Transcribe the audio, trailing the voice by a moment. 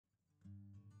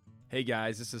Hey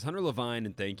guys, this is Hunter Levine,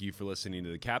 and thank you for listening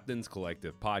to the Captain's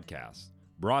Collective podcast,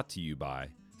 brought to you by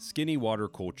Skinny Water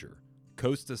Culture,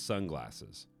 Costa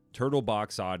Sunglasses, Turtle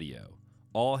Box Audio,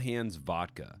 All Hands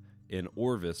Vodka, and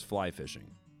Orvis Fly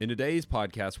Fishing. In today's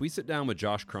podcast, we sit down with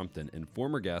Josh Crumpton and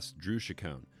former guest Drew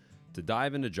Chacon to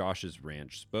dive into Josh's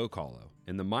ranch, Spoke Hollow,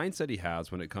 and the mindset he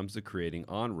has when it comes to creating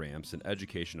on-ramps and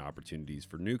education opportunities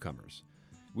for newcomers.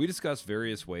 We discuss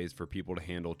various ways for people to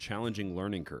handle challenging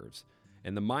learning curves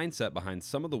and the mindset behind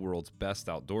some of the world's best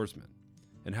outdoorsmen,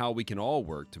 and how we can all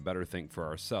work to better think for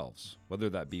ourselves, whether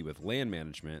that be with land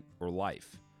management or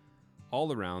life.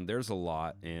 All around, there's a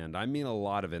lot, and I mean a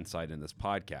lot of insight in this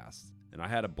podcast, and I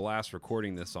had a blast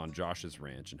recording this on Josh's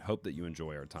ranch and hope that you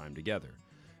enjoy our time together.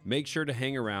 Make sure to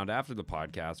hang around after the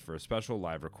podcast for a special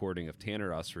live recording of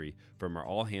Tanner Usry from our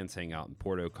All Hands Hangout in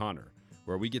Port O'Connor,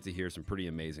 where we get to hear some pretty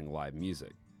amazing live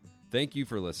music. Thank you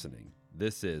for listening.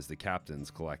 This is the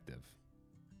Captain's Collective.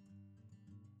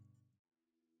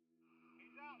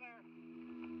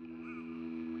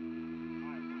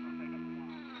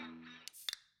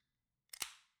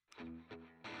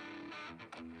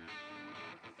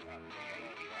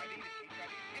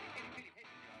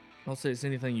 I'll say it's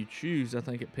anything you choose, I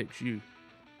think it picks you.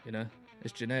 You know,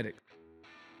 it's genetic.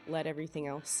 Let everything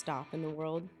else stop in the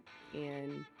world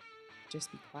and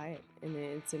just be quiet. And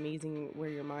it's amazing where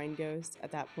your mind goes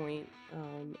at that point,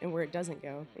 and where it doesn't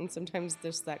go. And sometimes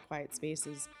just that quiet space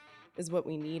is what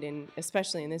we need, and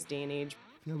especially in this day and age.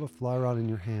 If you have a fly rod in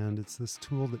your hand, it's this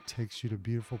tool that takes you to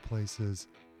beautiful places.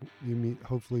 You meet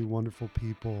hopefully wonderful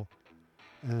people,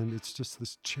 and it's just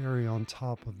this cherry on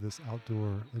top of this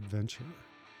outdoor adventure.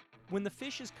 When the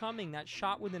fish is coming, that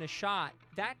shot within a shot,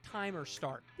 that timer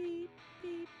starts. Beep,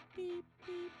 beep, beep,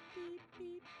 beep, beep, beep,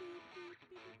 beep,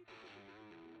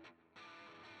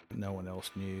 beep. No one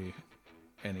else knew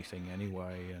anything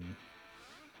anyway, and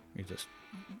you just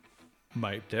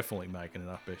definitely making it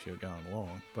up as you're going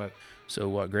along. But so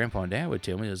what Grandpa and Dad would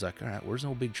tell me is like, all right, where's an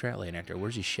old big trout laying out there?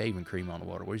 Where's his shaving cream on the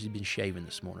water? Where's he been shaving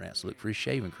this morning at? So look for his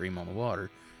shaving cream on the water,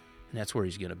 and that's where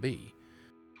he's going to be.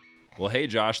 Well, hey,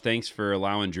 Josh, thanks for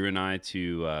allowing Drew and I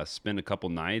to spend a couple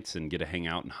nights and get to hang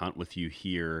out and hunt with you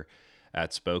here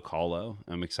at Spoke Hollow.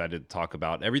 I'm excited to talk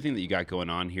about everything that you got going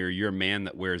on here. You're a man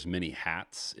that wears many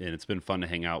hats, and it's been fun to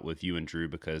hang out with you and Drew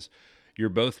because you're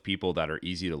both people that are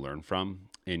easy to learn from,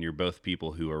 and you're both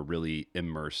people who are really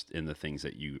immersed in the things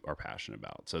that you are passionate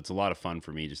about. So it's a lot of fun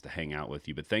for me just to hang out with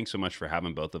you. But thanks so much for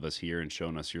having both of us here and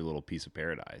showing us your little piece of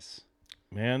paradise.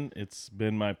 Man, it's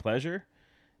been my pleasure.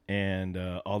 And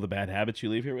all the bad habits you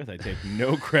leave here with, I take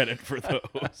no credit for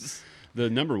those. The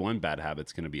number one bad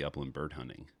habit's going to be upland bird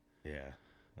hunting. Yeah.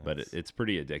 But it's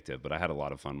pretty addictive. But I had a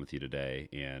lot of fun with you today,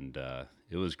 and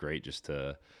it was great just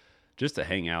to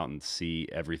hang out and see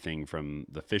everything from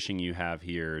the fishing you have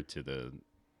here to the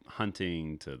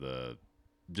hunting to the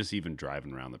just even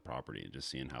driving around the property and just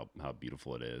seeing how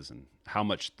beautiful it is and how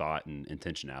much thought and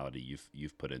intentionality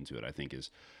you've put into it. I think is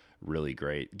really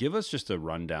great. Give us just a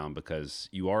rundown, because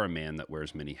you are a man that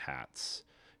wears many hats.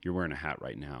 You're wearing a hat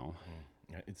right now.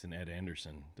 It's an Ed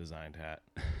Anderson designed hat.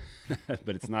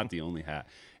 But it's not the only hat.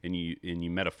 And you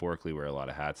metaphorically wear a lot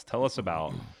of hats. Tell us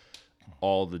about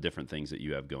all the different things that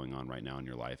you have going on right now in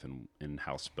your life and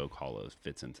how Spoke Hollow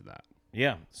fits into that.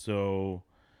 Yeah. So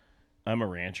I'm a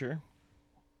rancher,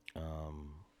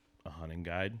 a hunting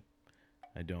guide.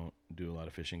 I don't do a lot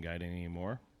of fishing guiding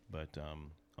anymore, but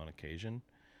on occasion.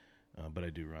 But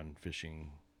I do run fishing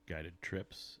guided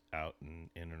trips out in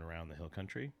and around the hill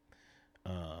country.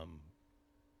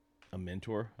 A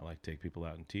mentor. I like to take people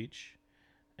out and teach.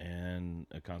 And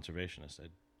a conservationist. I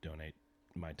donate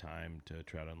my time to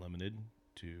Trout Unlimited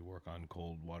to work on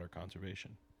cold water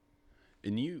conservation.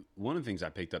 And one of the things I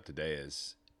picked up today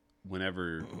is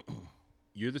whenever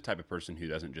you're the type of person who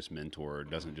doesn't just mentor,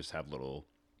 doesn't just have little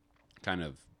kind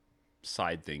of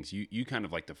side things. You kind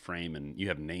of like to frame, and you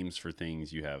have names for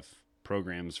things, you have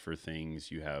programs for things,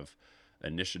 you have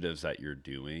initiatives that you're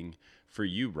doing. For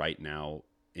you right now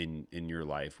in your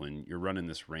life, when you're running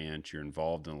this ranch, you're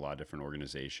involved in a lot of different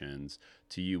organizations.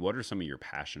 To you, what are some of your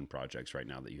passion projects right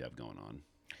now that you have going on?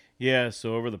 Yeah,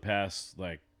 so over the past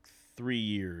 3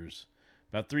 years,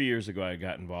 about 3 years ago, I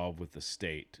got involved with the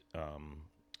state,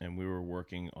 and we were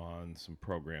working on some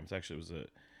programs. Actually, it was a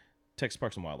Texas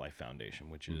Parks and Wildlife Foundation,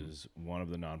 which is one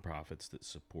of the nonprofits that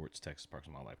supports Texas Parks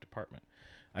and Wildlife Department.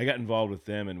 I got involved with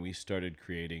them, and we started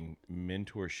creating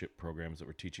mentorship programs that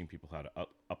were teaching people how to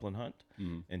upland hunt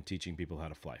and teaching people how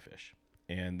to fly fish.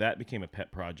 And that became a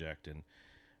pet project. And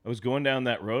I was going down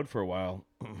that road for a while,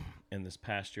 and this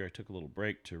past year I took a little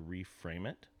break to reframe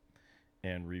it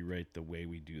and rewrite the way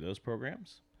we do those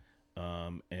programs.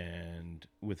 and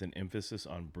with an emphasis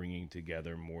on bringing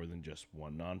together more than just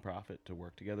one nonprofit to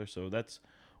work together. So that's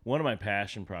one of my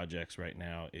passion projects right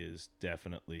now, is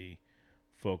definitely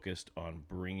focused on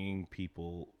bringing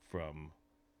people from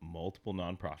multiple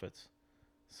nonprofits,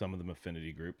 some of them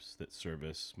affinity groups that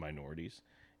service minorities,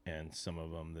 and some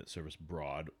of them that service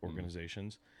broad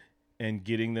organizations, and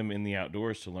getting them in the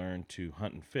outdoors to learn to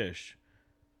hunt and fish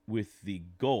with the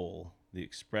goal, the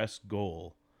express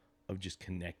goal of just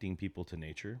connecting people to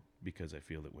nature, because I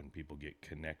feel that when people get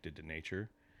connected to nature,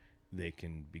 they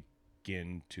can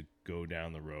begin to go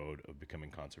down the road of becoming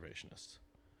conservationists.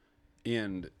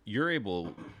 And you're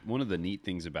able, one of the neat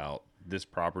things about this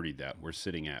property that we're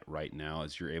sitting at right now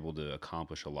is you're able to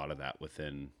accomplish a lot of that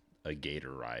within a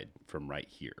gator ride from right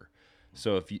here.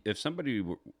 So if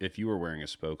you were wearing a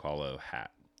Spoke Hollow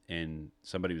hat and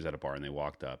somebody was at a bar and they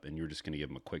walked up and you were just going to give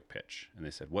them a quick pitch and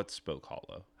they said, "What's Spoke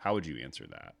Hollow?" How would you answer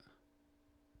that?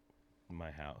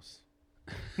 My house.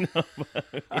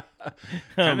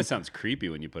 Kind of sounds creepy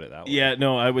when you put it that way. Yeah,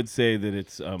 no, I would say that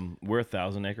it's we're a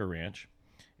 1,000-acre ranch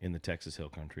in the Texas Hill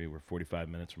Country. We're 45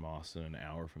 minutes from Austin, an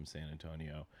hour from San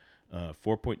Antonio.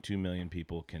 4.2 million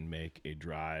people can make a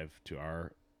drive to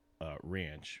our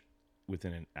ranch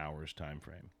within an hour's time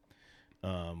frame.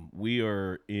 We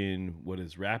are in what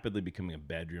is rapidly becoming a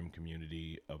bedroom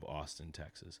community of Austin,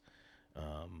 Texas.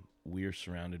 We are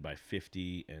surrounded by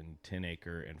 50 and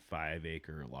 10-acre and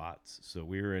 5-acre lots. So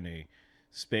we're in a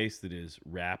space that is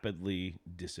rapidly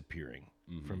disappearing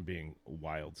from being a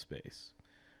wild space.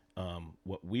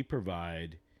 What we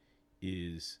provide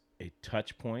is a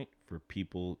touch point for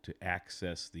people to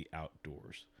access the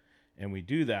outdoors. And we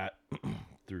do that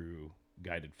through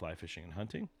guided fly fishing and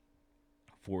hunting,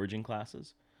 foraging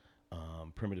classes,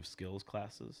 primitive skills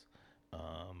classes,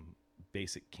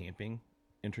 basic camping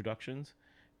introductions,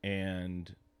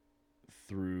 and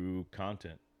through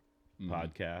content,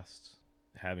 podcasts,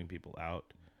 having people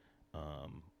out,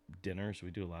 dinners. We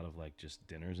do a lot of like just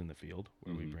dinners in the field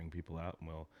where we bring people out and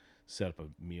we'll set up a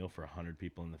meal for 100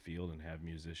 people in the field and have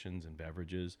musicians and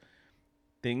beverages,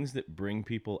 things that bring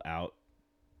people out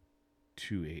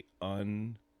to a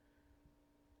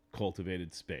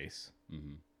uncultivated space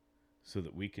so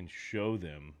that we can show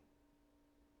them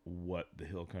what the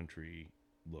hill country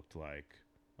looked like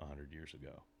 100 years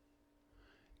ago.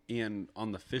 And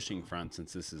on the fishing front,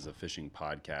 since this is a fishing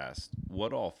podcast,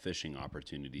 what all fishing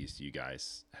opportunities do you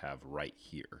guys have right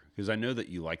here? Because I know that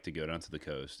you like to go down to the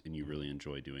coast and you really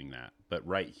enjoy doing that. But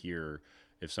right here,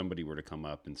 if somebody were to come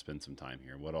up and spend some time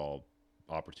here, what all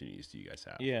opportunities do you guys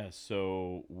have? Yeah,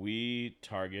 so we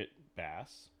target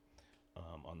bass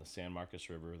on the San Marcos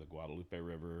River, the Guadalupe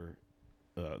River,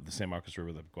 the San Marcos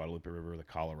River, the Guadalupe River, the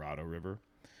Colorado River.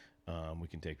 We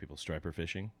can take people striper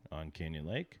fishing on Canyon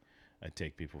Lake. I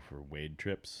take people for wade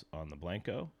trips on the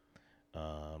Blanco.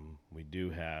 We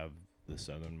do have the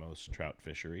southernmost trout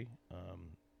fishery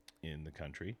in the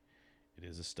country. It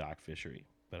is a stock fishery,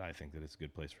 but I think that it's a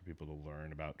good place for people to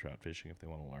learn about trout fishing if they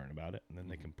want to learn about it, and then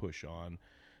they can push on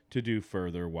to do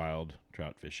further wild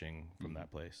trout fishing from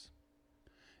that place.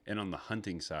 And on the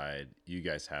hunting side, you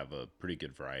guys have a pretty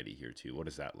good variety here too. What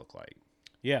does that look like?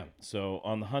 Yeah, so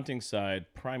on the hunting side,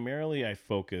 primarily I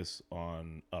focus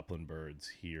on upland birds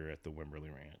here at the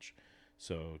Wimberley Ranch.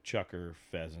 So chukar,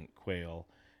 pheasant, quail.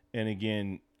 And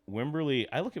again, Wimberley,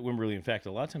 I look at Wimberley, in fact,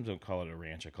 a lot of times I don't call it a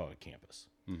ranch, I call it a campus.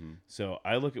 So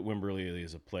I look at Wimberley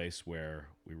as a place where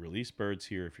we release birds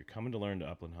here. If you're coming to learn to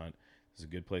upland hunt, it's a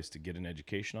good place to get an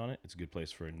education on it. It's a good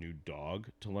place for a new dog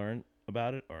to learn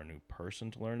about it, or a new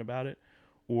person to learn about it.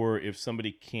 Or if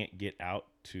somebody can't get out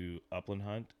to upland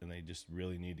hunt and they just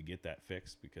really need to get that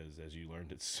fixed because, as you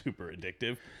learned, it's super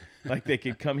addictive, like they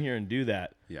could come here and do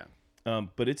that. Yeah.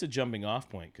 But it's a jumping off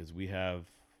point because we have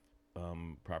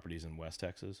properties in West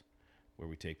Texas where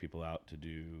we take people out to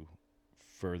do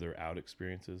further out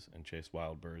experiences and chase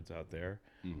wild birds out there.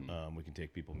 We can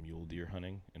take people mule deer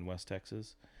hunting in West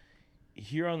Texas.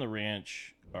 Here on the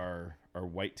ranch are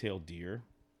white-tailed deer.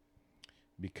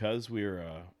 Because we're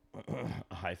a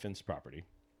high fence property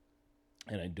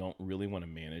and I don't really want to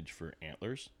manage for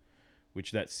antlers,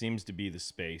 which that seems to be the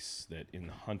space that in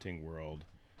the hunting world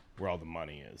where all the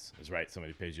money is right.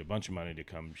 Somebody pays you a bunch of money to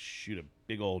come shoot a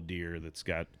big old deer that's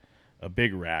got a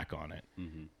big rack on it.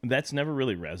 That's never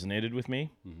really resonated with me.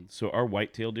 So our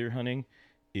whitetail deer hunting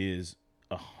is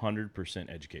 100%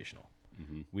 educational.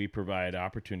 We provide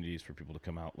opportunities for people to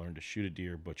come out, learn to shoot a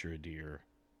deer, butcher a deer,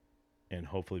 and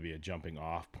hopefully be a jumping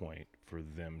off point for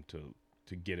them to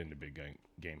get into big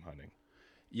game hunting.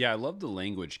 Yeah, I love the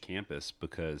language campus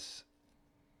because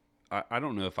I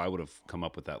don't know if I would have come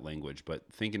up with that language, but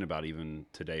thinking about even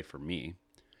today for me,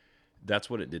 that's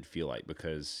what it did feel like,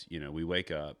 because, you know, we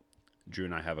wake up, Drew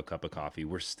and I have a cup of coffee.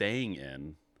 We're staying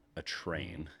in a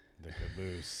train, The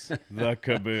caboose. The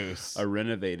caboose. a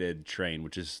renovated train,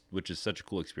 which is such a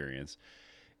cool experience.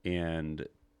 And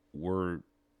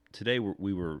today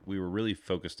we were really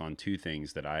focused on two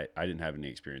things that I didn't have any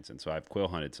experience in. So I've quail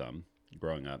hunted some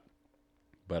growing up,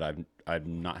 but I've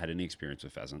not had any experience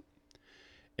with pheasant.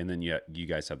 And then you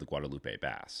guys have the Guadalupe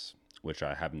bass, which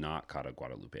I have not caught a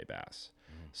Guadalupe bass.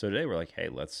 So today we're like, hey,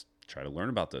 let's try to learn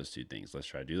about those two things. Let's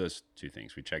try to do those two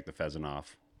things. We check the pheasant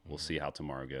off. We'll see how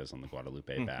tomorrow goes on the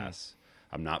Guadalupe bass.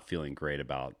 I'm not feeling great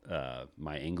about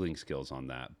my angling skills on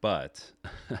that, but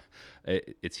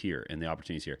it's here and the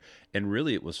opportunity's here. And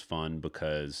really it was fun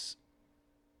because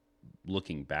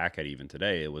looking back at even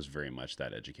today, it was very much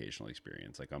that educational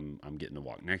experience. Like I'm getting to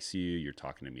walk next to you. You're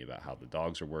talking to me about how the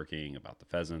dogs are working, about the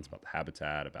pheasants, about the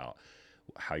habitat, about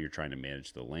how you're trying to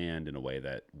manage the land in a way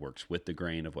that works with the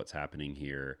grain of what's happening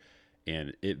here.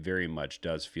 And it very much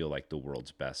does feel like the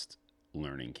world's best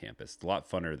learning campus. It's a lot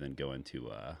funner than going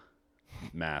to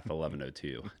Math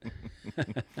 1102.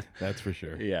 That's for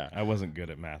sure. Yeah. I wasn't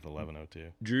good at Math 1102.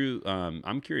 Drew,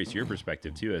 I'm curious your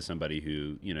perspective too, as somebody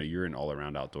who, you know, you're an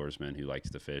all-around outdoorsman who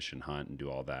likes to fish and hunt and do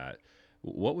all that.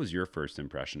 What was your first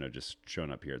impression of just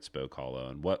showing up here at Spoke Hollow,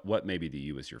 and what maybe to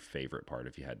you was your favorite part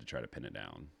if you had to try to pin it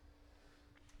down?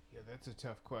 Yeah, that's a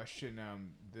tough question.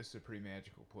 This is a pretty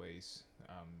magical place.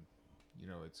 You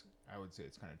know, I would say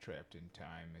it's kind of trapped in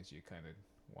time as you kind of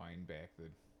wind back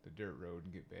the dirt road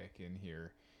and get back in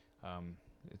here.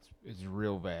 It's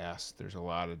real vast. There's a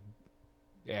lot of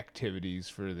activities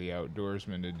for the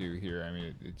outdoorsman to do here. I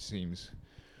mean, it seems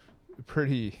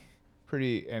pretty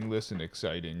endless and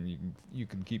exciting. You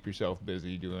can keep yourself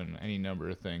busy doing any number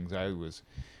of things. I was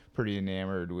pretty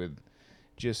enamored with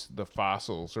just the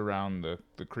fossils around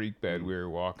the creek bed. We were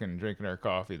walking, drinking our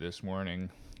coffee this morning.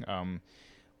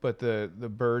 But the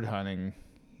bird hunting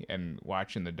and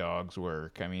watching the dogs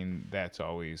work, I mean, that's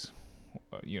always,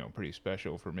 pretty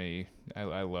special for me.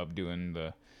 I love doing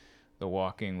the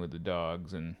walking with the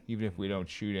dogs, and even if we don't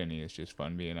shoot any, it's just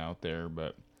fun being out there.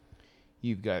 But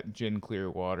you've got gin clear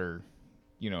water,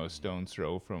 a stone's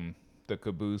throw from the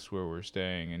caboose where we're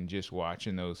staying, and just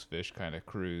watching those fish kind of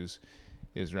cruise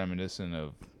is reminiscent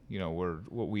of,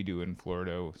 what we do in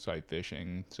Florida, sight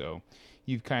fishing. So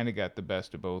you've kind of got the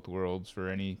best of both worlds for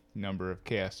any number of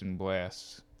casts and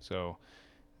blasts. So,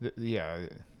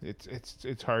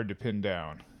 it's hard to pin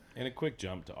down. And a quick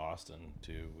jump to Austin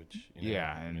too, which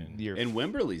and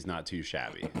Wimberley's not too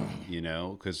shabby,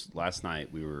 because last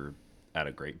night we were at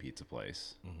a great pizza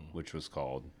place, which was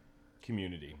called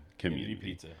Community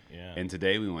Pizza. Yeah. And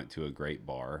today we went to a great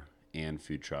bar and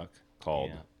food truck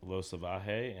called Lo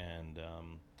Salvaje and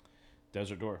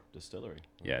Desert Door Distillery.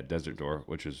 Yeah, Desert Door,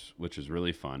 which is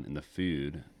really fun, and the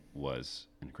food was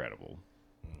incredible.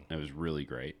 It was really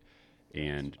great.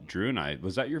 And Drew and I,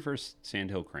 was that your first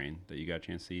Sandhill Crane that you got a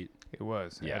chance to eat? It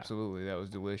was, absolutely. That was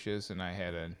delicious. And I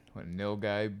had a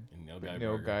Nilgai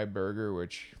burger,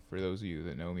 which for those of you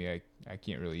that know me, I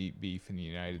can't really eat beef in the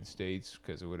United States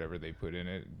because of whatever they put in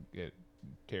it. It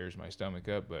tears my stomach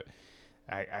up, but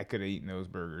I could have eaten those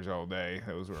burgers all day.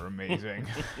 Those were amazing.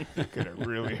 I could have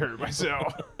really hurt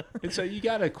myself. And so you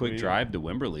got a quick drive to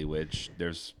Wimberley, which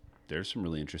there's some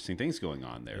really interesting things going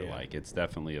on there. Yeah. Like, it's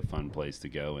definitely a fun place to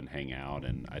go and hang out,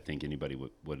 and I think anybody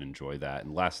would enjoy that.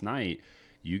 And last night,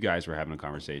 you guys were having a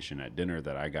conversation at dinner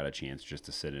that I got a chance just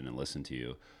to sit in and listen to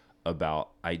you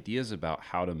about ideas about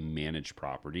how to manage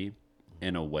property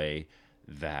in a way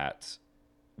that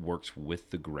works with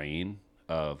the grain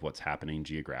of what's happening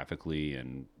geographically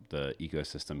and the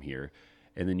ecosystem here.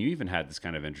 And then you even had this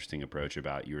kind of interesting approach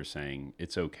about, you were saying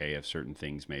it's okay if certain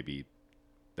things maybe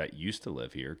that used to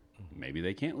live here, maybe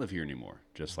they can't live here anymore.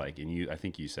 Just like, I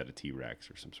think you said a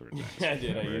T-Rex or some sort of dinosaur. I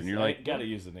did. I got to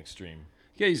use an extreme.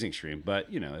 Yeah, use an extreme. But,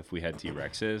 if we had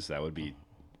T-Rexes, that would be,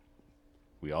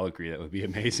 we all agree that would be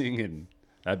amazing, and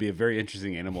that'd be a very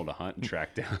interesting animal to hunt and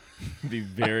track down. Be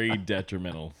very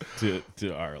detrimental to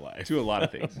our life. To a lot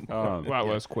of things.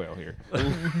 Less quail here.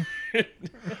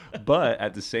 But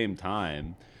at the same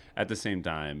time,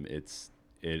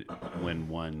 when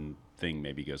one thing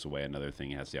maybe goes away, another thing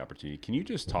has the opportunity. Can you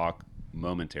just talk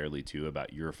momentarily too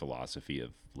about your philosophy of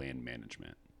land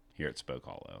management here at Spoke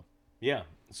Hollow? Yeah.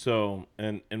 So,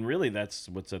 and really that's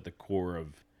what's at the core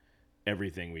of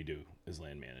everything we do is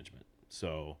land management.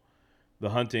 So the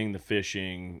hunting, the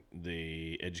fishing,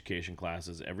 the education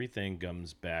classes, everything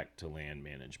comes back to land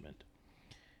management.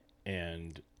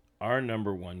 And our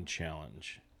number one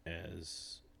challenge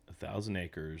is 1,000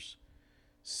 acres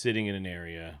sitting in an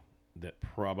area that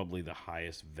probably the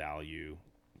highest value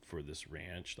for this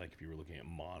ranch, like if you were looking at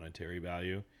monetary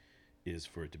value, is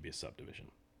for it to be a subdivision.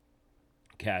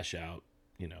 Cash out,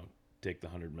 take the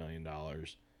 $100 million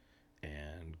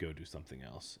and go do something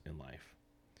else in life.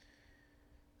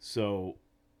 So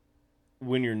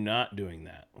when you're not doing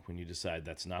that, when you decide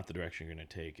that's not the direction you're going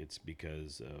to take, it's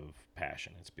because of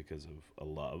passion. It's because of a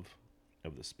love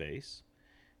of the space.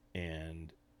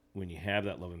 And when you have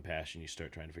that love and passion, you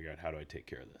start trying to figure out, how do I take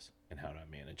care of this and how do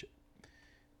I manage it?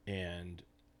 And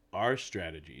our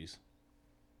strategies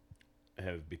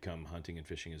have become hunting and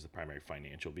fishing as the primary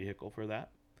financial vehicle for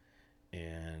that.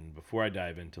 And before I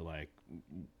dive into like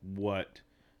what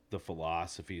the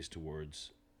philosophies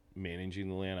towards managing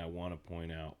the land, I want to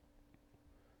point out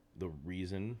the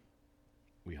reason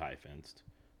we high fenced,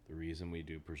 the reason we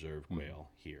do preserved quail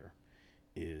here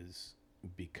is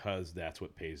because that's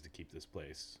what pays to keep this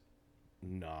place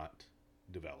not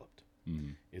developed.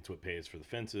 It's what pays for the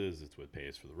fences, it's what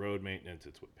pays for the road maintenance,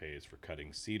 it's what pays for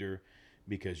cutting cedar,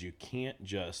 because you can't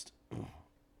just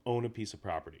own a piece of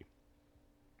property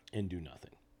and do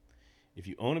nothing. If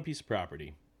you own a piece of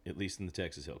property, at least in the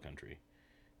Texas Hill Country,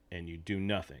 and you do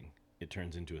nothing, it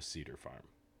turns into a cedar farm.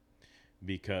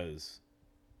 Because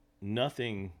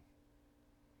nothing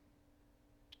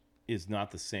is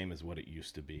not the same as what it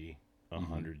used to be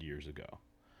 100 years ago.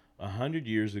 100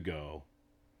 years ago,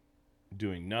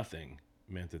 doing nothing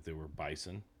meant that there were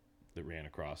bison that ran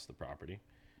across the property.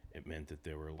 It meant that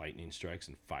there were lightning strikes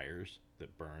and fires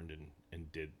that burned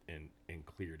and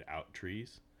cleared out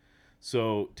trees.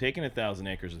 So taking 1,000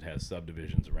 acres that has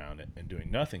subdivisions around it and doing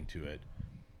nothing to it,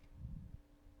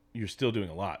 you're still doing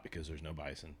a lot because there's no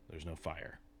bison, there's no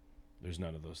fire, there's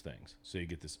none of those things. So you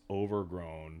get this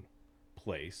overgrown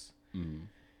place.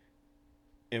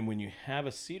 And when you have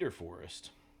a cedar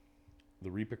forest,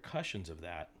 the repercussions of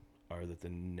that are that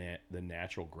the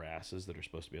natural grasses that are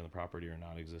supposed to be on the property are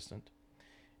non-existent,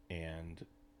 and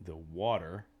the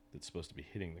water that's supposed to be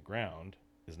hitting the ground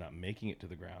is not making it to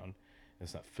the ground.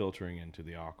 It's not filtering into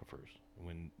the aquifers.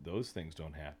 When those things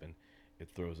don't happen, it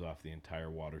throws off the entire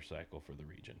water cycle for the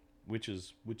region, which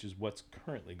is what's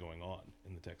currently going on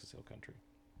in the Texas Hill Country.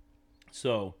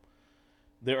 So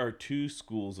there are two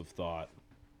schools of thought.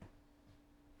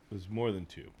 There's more than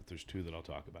two, but there's two that I'll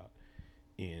talk about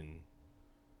in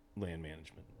land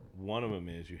management. One of them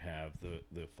is you have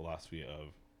the philosophy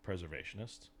of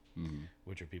preservationists,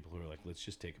 which are people who are like, let's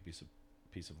just take a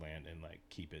piece of land and like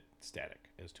keep it static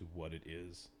as to what it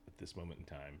is at this moment in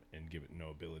time and give it no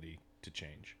ability to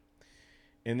change.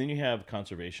 And then you have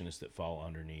conservationists that fall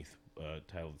underneath a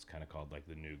title that's kind of called like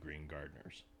the New Green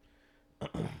Gardeners.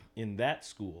 In that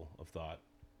school of thought,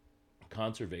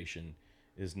 conservation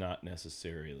is not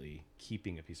necessarily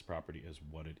keeping a piece of property as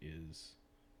what it is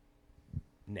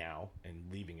now and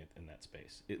leaving it in that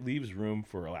space. It leaves room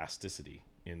for elasticity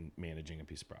in managing a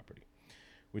piece of property,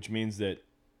 which means that,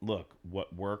 look,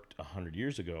 what worked 100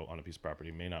 years ago on a piece of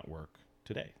property may not work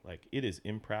today. Like, it is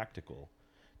impractical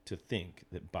to think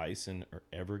that bison are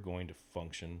ever going to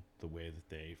function the way that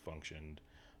they functioned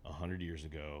 100 years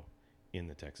ago in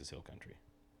the Texas Hill Country.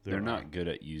 They're not good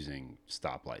at using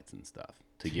stoplights and stuff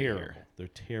to terrible. get here. They're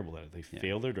terrible at it. They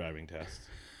fail their driving tests.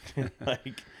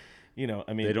 Like,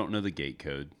 I mean, they don't know the gate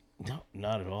code. No,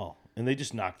 not at all. And they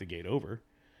just knock the gate over,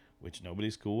 which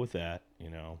nobody's cool with that.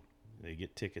 They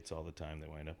get tickets all the time. They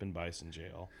wind up in bison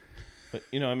jail. But,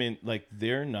 I mean, like,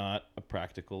 they're not a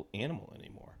practical animal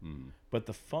anymore. But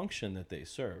the function that they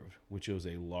served, which was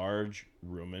a large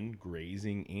rumen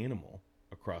grazing animal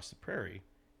across the prairie,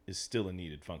 is still a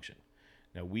needed function.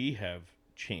 Now, we have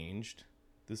changed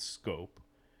the scope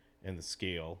and the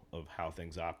scale of how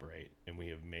things operate, and we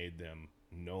have made them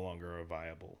no longer a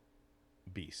viable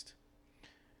beast.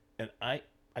 And I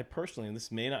personally, and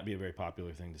this may not be a very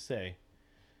popular thing to say,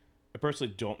 I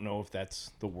personally don't know if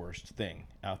that's the worst thing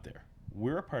out there.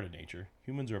 We're a part of nature.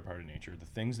 Humans are a part of nature. The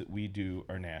things that we do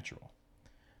are natural.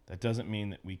 That doesn't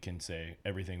mean that we can say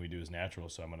everything we do is natural,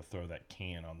 so I'm going to throw that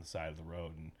can on the side of the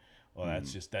road and,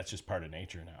 that's just part of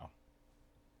nature now.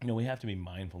 We have to be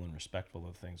mindful and respectful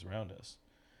of things around us.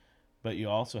 But you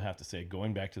also have to say,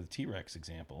 going back to the T-Rex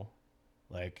example,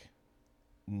 like,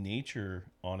 nature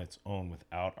on its own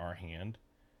without our hand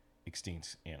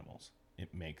extincts animals.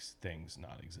 It makes things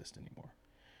not exist anymore.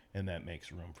 And that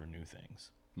makes room for new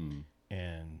things.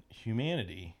 And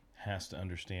humanity has to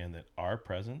understand that our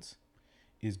presence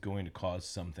is going to cause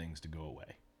some things to go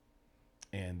away.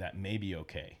 And that may be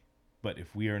okay. But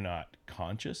if we are not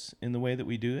conscious in the way that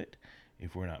we do it,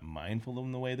 if we're not mindful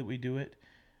in the way that we do it,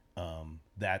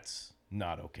 that's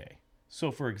not okay.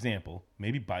 So, for example,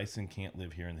 maybe bison can't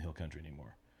live here in the Hill Country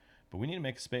anymore. But we need to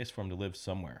make a space for them to live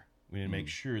somewhere. We need to make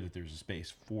sure that there's a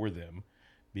space for them,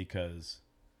 because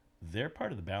they're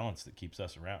part of the balance that keeps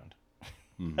us around.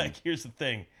 Mhm. Like, here's the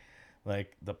thing.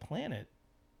 Like, the planet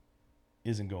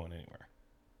isn't going anywhere.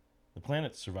 The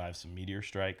planet survived some meteor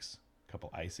strikes, a couple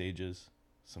ice ages,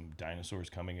 some dinosaurs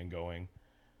coming and going.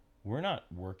 We're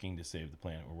not working to save the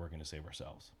planet. We're working to save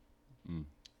ourselves. Mm.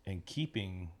 And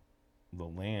keeping the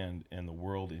land and the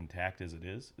world intact as it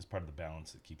is part of the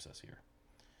balance that keeps us here.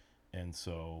 And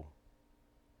so,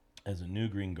 as a new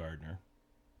green gardener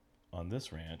on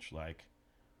this ranch, like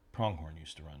pronghorn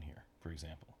used to run here, for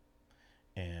example.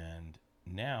 And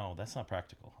now that's not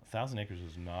practical. 1,000 acres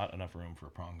is not enough room for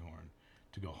a pronghorn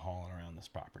to go hauling around this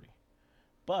property.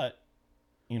 But,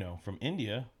 you know, from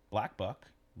India, black buck,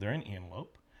 they're an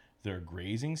antelope. They're a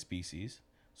grazing species,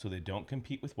 so they don't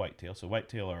compete with whitetail. So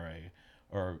whitetail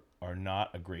are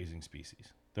not a grazing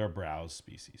species. They're a browse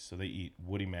species. So they eat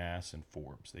woody mass and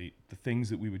forbs. They eat the things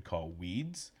that we would call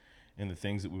weeds and the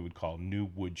things that we would call new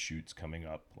wood shoots coming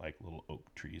up, like little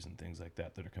oak trees and things like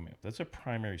that that are coming up. That's a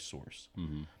primary source.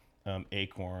 Mm-hmm.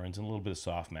 Acorns and a little bit of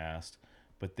soft mast,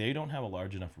 but they don't have a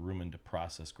large enough rumen to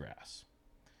process grass.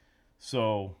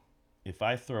 So if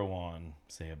I throw on,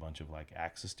 say, a bunch of like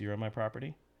axis deer on my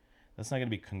property, that's not going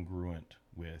to be congruent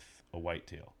with a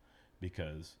whitetail,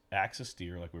 because axis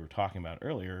deer, like we were talking about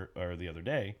earlier or the other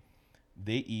day,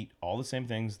 they eat all the same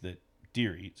things that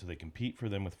deer eat, so they compete for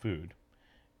them with food,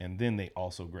 and then they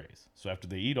also graze. So after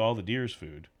they eat all the deer's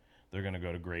food, they're going to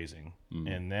go to grazing,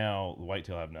 and now the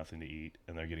whitetail have nothing to eat,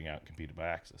 and they're getting out competed by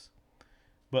axis.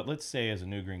 But let's say, as a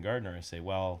new green gardener, I say,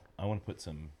 well, I want to put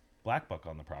some black buck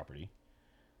on the property.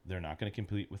 They're not going to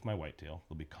compete with my whitetail.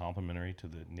 They'll be complementary to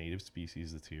the native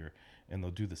species that's here, and they'll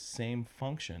do the same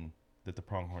function that the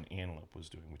pronghorn antelope was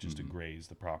doing, which is to graze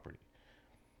the property.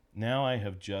 Now I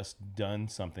have just done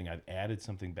something. I've added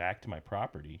something back to my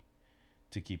property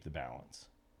to keep the balance.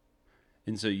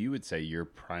 And so you would say your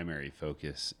primary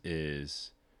focus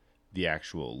is the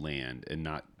actual land and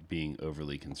not being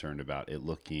overly concerned about it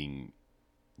looking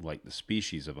like the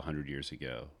species of 100 years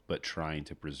ago, but trying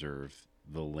to preserve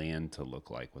the land to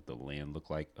look like what the land looked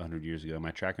like 100 years ago. Am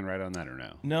I tracking right on that or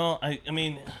no? No, I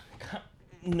mean,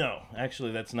 no,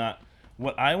 actually, that's not.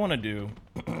 What I want to do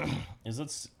is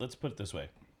let's put it this way.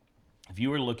 If you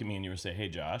were to look at me and you were to say, hey,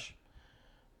 Josh,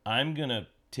 I'm going to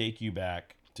take you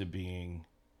back to being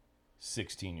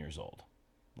 16 years old,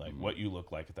 like what you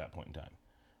look like at that point in time,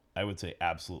 I would say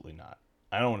absolutely not.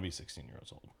 I don't want to be 16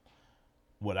 years old.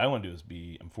 What I want to do is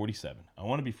I'm 47. I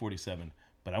want to be 47,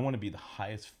 but I want to be the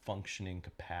highest functioning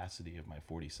capacity of my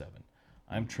 47.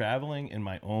 I'm traveling in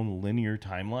my own linear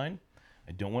timeline.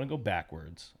 I don't want to go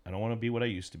backwards. I don't want to be what I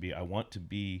used to be. I want to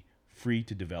be free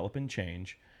to develop and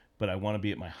change, but I want to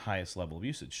be at my highest level of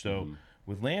usage. So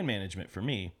with land management, for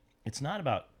me, it's not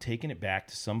about taking it back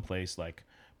to some place like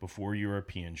before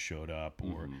Europeans showed up,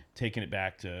 or taking it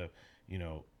back to,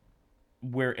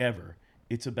 wherever.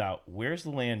 It's about where's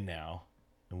the land now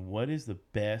and what is the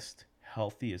best,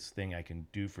 healthiest thing I can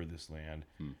do for this land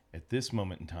at this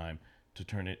moment in time to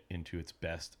turn it into its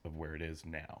best of where it is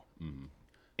now.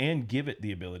 And give it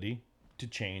the ability to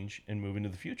change and move into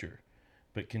the future,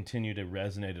 but continue to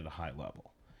resonate at a high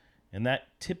level. And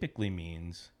that typically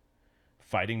means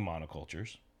fighting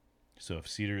monocultures. So if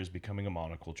cedar is becoming a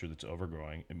monoculture that's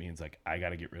overgrowing, it means like I got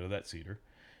to get rid of that cedar.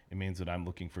 It means that I'm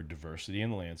looking for diversity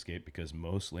in the landscape, because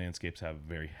most landscapes have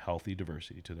very healthy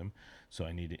diversity to them. So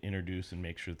I need to introduce and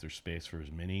make sure that there's space for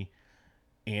as many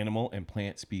animal and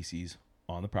plant species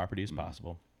on the property as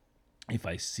possible. If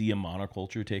I see a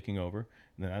monoculture taking over,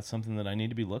 then that's something that I need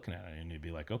to be looking at. I need to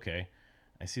be like, okay,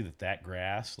 I see that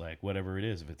grass, like whatever it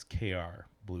is, if it's KR,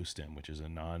 blue stem, which is a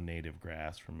non-native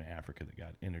grass from Africa that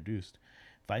got introduced,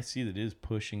 if I see that it is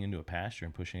pushing into a pasture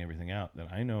and pushing everything out, then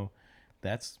I know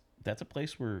that's a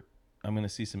place where I'm going to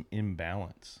see some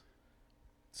imbalance.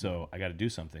 So I got to do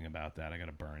something about that. I got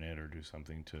to burn it or do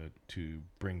something to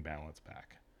bring balance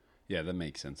back. Yeah, that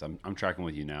makes sense. I'm tracking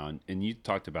with you now. And you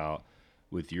talked about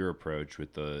with your approach,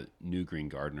 with the new green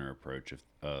gardener approach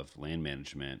of land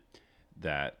management,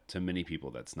 that to many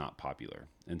people that's not popular.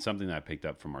 And something that I picked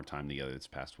up from our time together this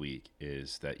past week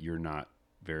is that you're not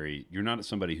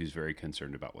somebody who's very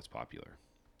concerned about what's popular.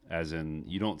 As in,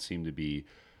 you don't seem to be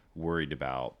worried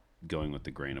about going with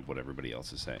the grain of what everybody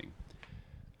else is saying.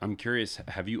 I'm curious,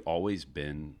 have you always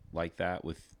been like that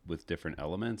with different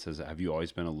elements? Have you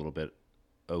always been a little bit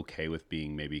okay with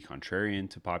being maybe contrarian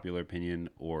to popular opinion,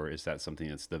 or is that something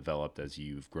that's developed as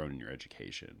you've grown in your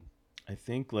education? I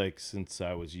think like since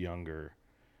I was younger,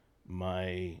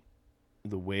 the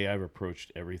way I've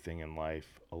approached everything in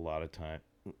life,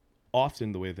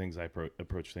 often the way I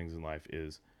approach things in life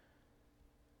is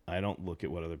I don't look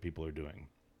at what other people are doing.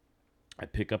 I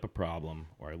pick up a problem,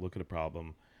 or I look at a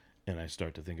problem, and I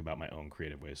start to think about my own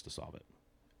creative ways to solve it.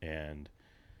 And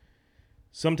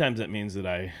sometimes that means that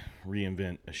I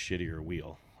reinvent a shittier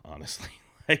wheel, honestly,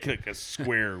 like a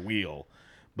square wheel.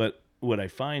 But what I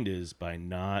find is by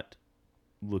not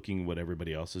looking what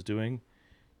everybody else is doing,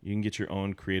 you can get your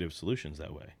own creative solutions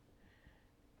that way.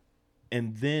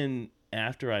 And then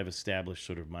after I've established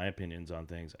sort of my opinions on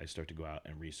things, I start to go out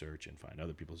and research and find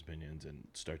other people's opinions and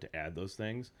start to add those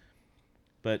things.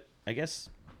 But I guess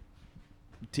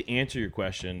to answer your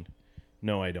question,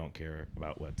 no, I don't care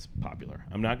about what's popular.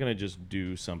 I'm not going to just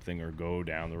do something or go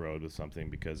down the road with something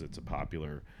because it's a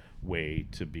popular way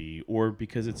to be or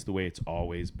because it's the way it's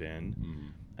always been. Mm-hmm.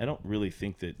 I don't really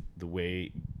think that the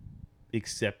way,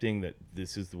 accepting that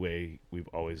this is the way we've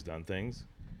always done things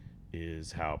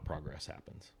is how progress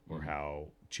happens or how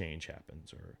change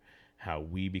happens or how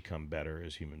we become better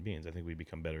as human beings. I think we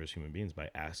become better as human beings by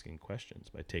asking questions,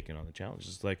 by taking on the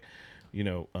challenges. It's like,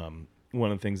 one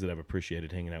of the things that I've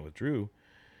appreciated hanging out with Drew,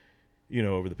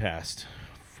 over the past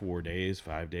 4 days,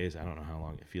 5 days, I don't know how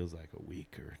long, it feels like a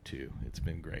week or two. It's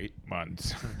been great.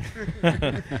 Months.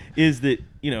 Is that,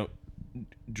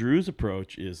 Drew's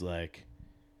approach is like,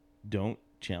 don't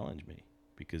challenge me,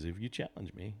 because if you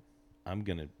challenge me, I'm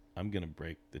going to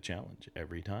break the challenge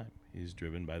every time. He's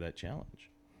driven by that challenge.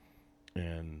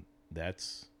 And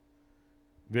that's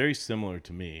very similar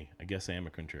to me. I guess I am a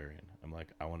contrarian. I'm like,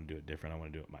 I want to do it different. I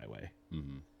want to do it my way.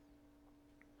 Mm-hmm.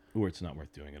 Or it's not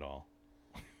worth doing at all.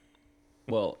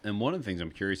 Well, and one of the things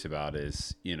I'm curious about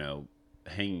is,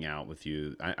 hanging out with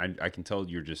you. I can tell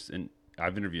you're just, and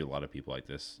I've interviewed a lot of people like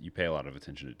this. You pay a lot of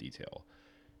attention to detail.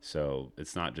 So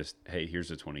it's not just, hey, here's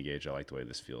a 20 gauge. I like the way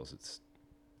this feels. It's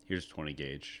here's 20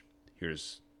 gauge.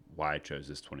 Here's why I chose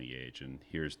this 20 gauge. And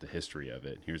here's the history of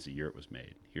it. Here's the year it was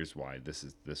made. Here's why this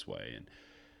is this way. And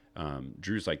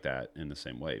Drew's like that in the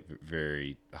same way.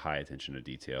 Very high attention to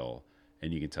detail.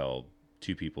 And you can tell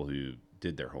two people who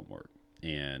did their homework.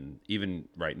 And even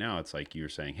right now, it's like you're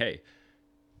saying, hey,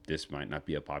 this might not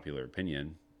be a popular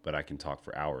opinion, but I can talk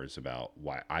for hours about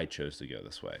why I chose to go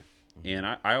this way. Mm-hmm.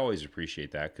 And I always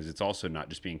appreciate that, because it's also not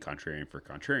just being contrarian for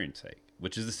contrarian's sake,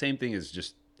 which is the same thing as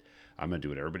just, I'm going to do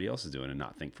what everybody else is doing and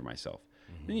not think for myself.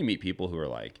 Mm-hmm. Then you meet people who are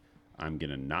like, I'm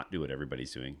going to not do what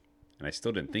everybody's doing. And I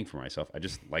still didn't think for myself. I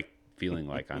just like feeling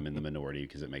like I'm in the minority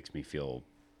because it makes me feel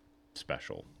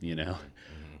special,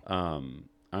 Mm-hmm.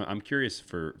 I'm curious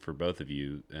for both of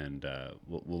you, and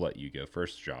we'll let you go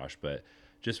first, Josh, but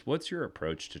just what's your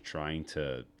approach to trying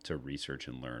to research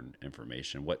and learn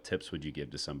information? What tips would you give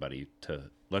to somebody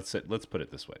let's put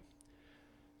it this way.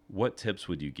 What tips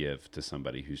would you give to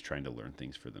somebody who's trying to learn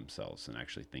things for themselves and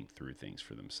actually think through things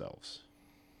for themselves?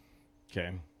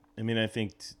 Okay. I mean, I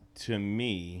think to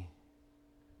me,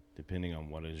 depending on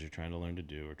what it is you're trying to learn to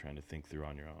do or trying to think through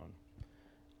on your own,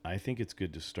 I think it's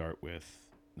good to start with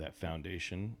that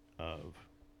foundation of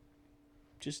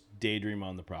just daydream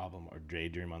on the problem or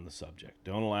daydream on the subject.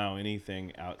 Don't allow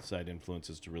anything outside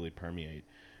influences to really permeate.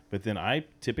 But then I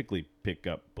typically pick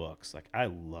up books. Like, I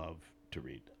love to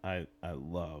read. I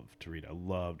love to read. I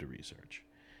love to research.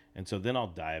 And so then I'll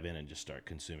dive in and just start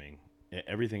consuming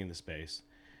everything in the space.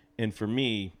 And for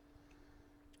me,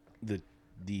 the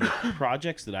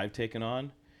projects that I've taken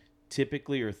on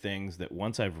typically are things that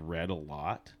once I've read a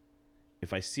lot,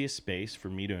 if I see a space for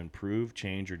me to improve,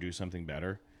 change, or do something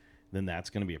better, then that's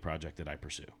going to be a project that I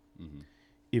pursue. Mm-hmm.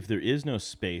 If there is no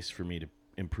space for me to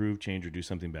improve, change, or do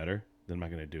something better, then I'm not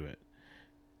going to do it,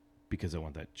 because I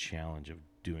want that challenge of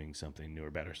doing something new or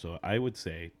better. So I would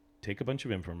say take a bunch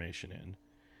of information in,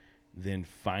 then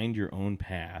find your own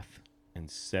path and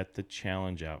set the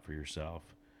challenge out for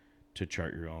yourself to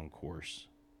chart your own course.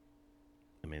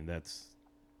 I mean, that's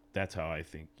how I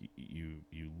think you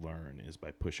learn, is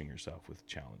by pushing yourself with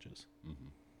challenges.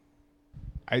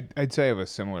 Mm-hmm. I'd say I have a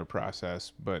similar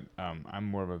process, but I'm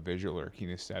more of a visual or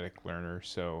kinesthetic learner.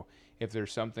 So if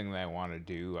there's something that I want to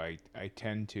do, I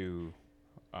tend to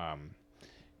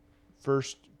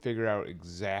first figure out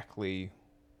exactly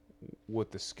what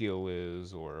the skill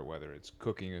is, or whether it's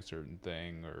cooking a certain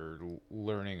thing or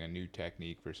learning a new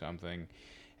technique for something.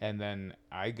 And then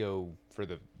I go for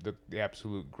the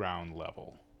absolute ground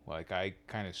level. Like, I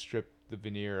kind of strip the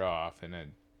veneer off and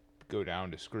then go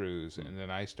down to screws, and then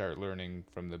I start learning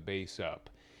from the base up.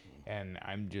 And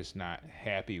I'm just not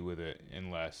happy with it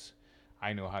unless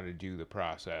I know how to do the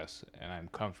process and I'm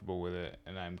comfortable with it,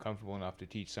 and I'm comfortable enough to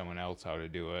teach someone else how to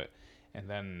do it. And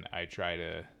then I try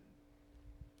to,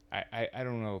 I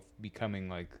don't know if becoming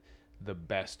like the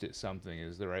best at something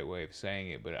is the right way of saying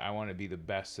it, but I want to be the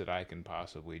best that I can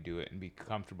possibly do it and be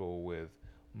comfortable with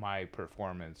my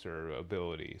performance or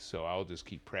ability. So I'll just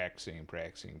keep practicing.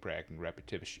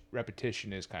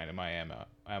 Repetition is kind of my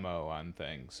MO on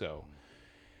things. So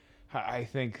I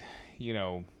think,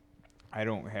 I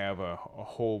don't have a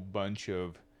whole bunch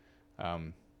of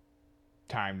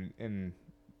time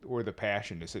or the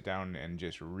passion to sit down and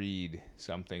just read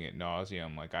something ad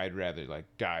nauseum. Like, I'd rather like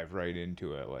dive right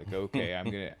into it. Like, okay,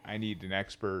 I need an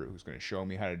expert who's gonna show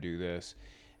me how to do this,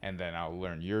 and then I'll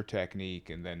learn your technique,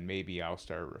 and then maybe I'll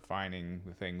start refining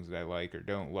the things that I like or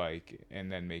don't like,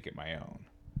 and then make it my own.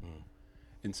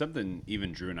 And something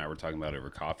even Drew and I were talking about over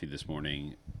coffee this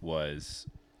morning was,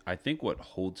 I think what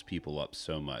holds people up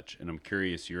so much, and I'm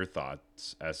curious your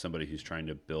thoughts as somebody who's trying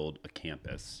to build a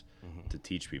campus to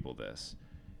teach people this,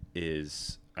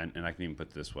 is, and I can even put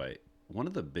it this way, one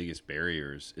of the biggest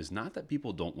barriers is not that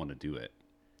people don't want to do it,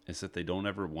 it's that they don't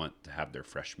ever want to have their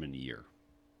freshman year.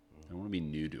 They want to be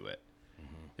new to it.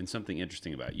 And something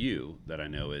interesting about you that I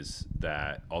know is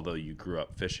that although you grew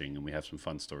up fishing, and we have some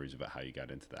fun stories about how you got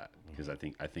into that, because I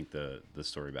think the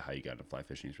story about how you got into fly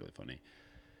fishing is really funny,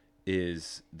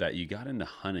 is that you got into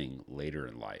hunting later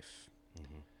in life.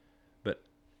 But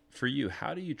for you,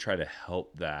 how do you try to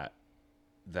help that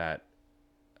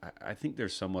I think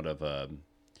there's somewhat of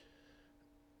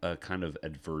a kind of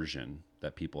aversion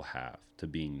that people have to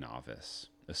being novice,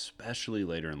 especially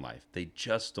later in life. They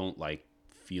just don't like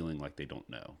feeling like they don't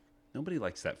know. Nobody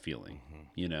likes that feeling,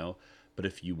 but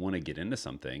if you want to get into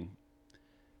something,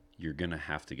 you're going to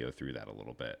have to go through that a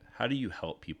little bit. How do you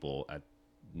help people,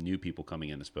 new people coming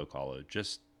into Spoke Hollow,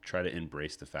 just try to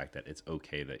embrace the fact that it's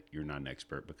okay that you're not an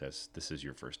expert because this is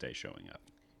your first day showing up?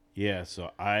 Yeah,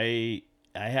 so I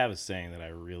have a saying that I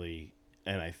really,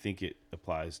 and I think it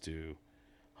applies to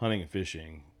hunting and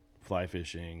fishing, fly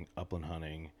fishing, upland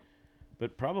hunting,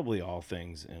 but probably all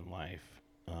things in life.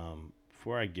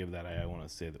 Before I give that, I want to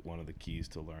say that one of the keys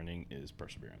to learning is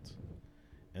perseverance.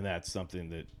 And that's something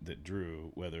that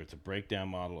Drew, whether it's a breakdown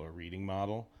model or reading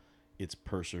model, it's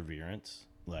perseverance.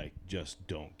 Like, just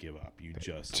don't give up. You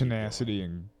just tenacity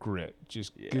and grit.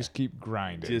 Just keep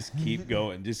grinding. Just keep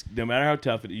going. Just no matter how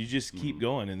tough it is, you just keep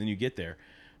going, and then you get there.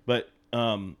 But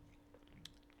don't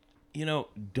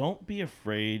be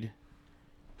afraid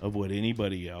of what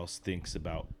anybody else thinks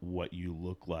about what you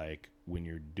look like when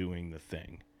you're doing the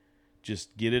thing.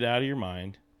 Just get it out of your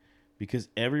mind, because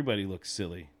everybody looks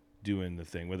silly doing the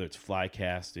thing, whether it's fly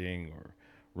casting or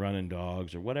running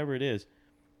dogs or whatever it is.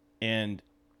 And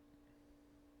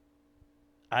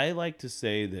I like to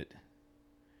say that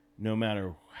no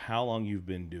matter how long you've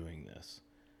been doing this,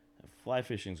 fly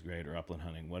fishing's great, or upland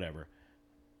hunting, whatever,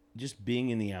 just being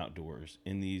in the outdoors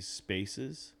in these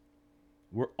spaces,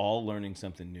 we're all learning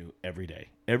something new every day.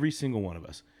 Every single one of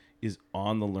us is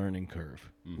on the learning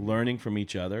curve, learning from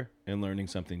each other and learning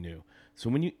something new. So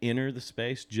when you enter the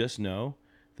space, just know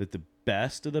that the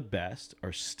best of the best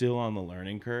are still on the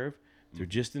learning curve. They're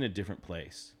just in a different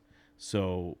place.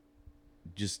 So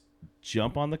just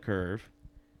jump on the curve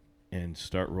and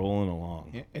start rolling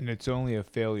along. Yeah, and it's only a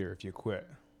failure if you quit.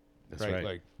 That's right.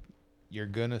 Like, you're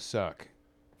gonna suck.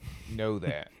 Know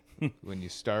that. When you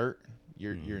start,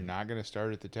 you're not gonna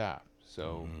start at the top.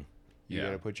 So you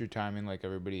gotta put your time in like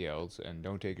everybody else, and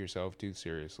don't take yourself too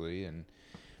seriously. And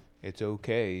it's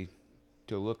okay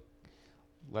to look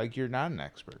like you're not an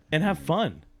expert and have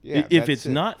fun. Yeah, if it's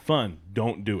not fun,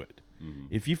 don't do it.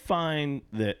 If you find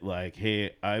that, like,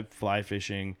 hey, I'm fly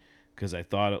fishing because I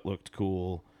thought it looked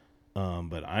cool,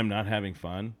 but I'm not having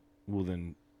fun, well,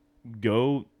 then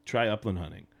go try upland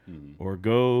hunting, or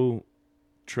go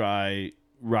try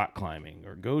rock climbing,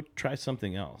 or go try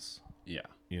something else. Yeah.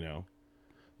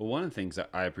 Well, one of the things that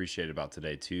I appreciate about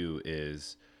today too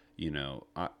is,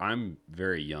 I'm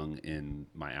very young in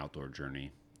my outdoor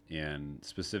journey, and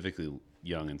specifically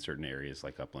young in certain areas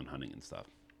like upland hunting and stuff.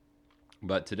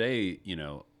 But today,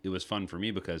 it was fun for me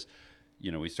because,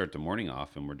 we start the morning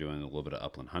off and we're doing a little bit of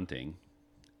upland hunting,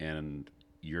 and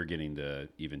you're getting to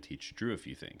even teach Drew a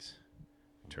few things.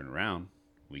 Turn around,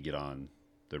 we get on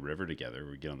the river together,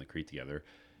 we get on the creek together,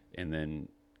 and then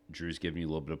Drew's giving you a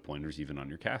little bit of pointers even on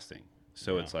your casting.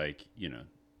 So it's like,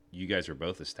 you guys are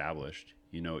both established,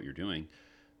 you know what you're doing,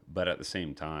 but at the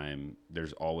same time,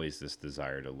 there's always this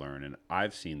desire to learn. And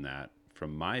I've seen that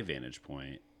from my vantage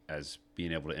point as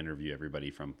being able to interview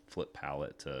everybody from Flip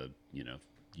Pallet to,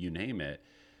 you name it,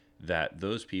 that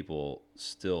those people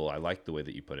still, I like the way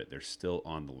that you put it, they're still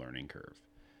on the learning curve.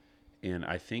 And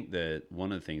I think that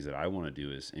one of the things that I want to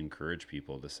do is encourage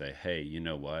people to say, hey, you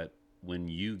know what? When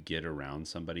you get around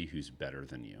somebody who's better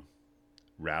than you,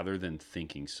 rather than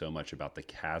thinking so much about the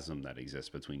chasm that exists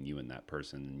between you and that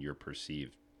person and your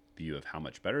perceived view of how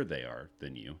much better they are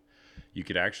than you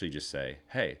could actually just say,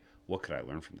 hey, what could I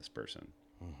learn from this person?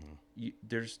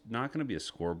 There's not going to be a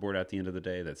scoreboard at the end of the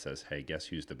day that says, hey, guess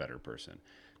who's the better person?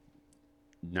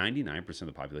 99% of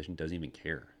the population doesn't even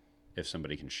care if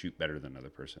somebody can shoot better than another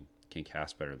person, can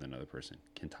cast better than another person,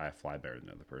 can tie a fly better than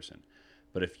another person.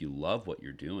 But if you love what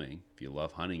you're doing, if you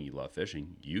love hunting, you love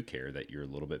fishing, you care that you're a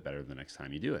little bit better the next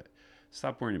time you do it.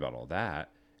 Stop worrying about all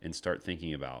that and start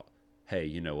thinking about, hey,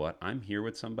 you know what? I'm here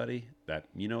with somebody that,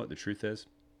 you know what the truth is?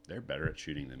 They're better at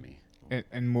shooting than me.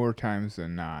 And more times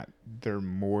than not, they're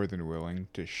more than willing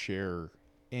to share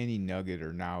any nugget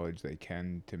or knowledge they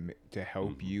can to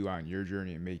help you on your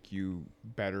journey and make you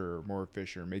better or more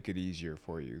efficient or make it easier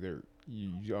for you.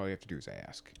 All you have to do is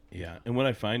ask. Yeah, and what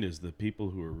I find is the people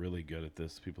who are really good at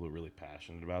this, the people who are really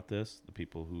passionate about this, the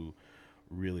people who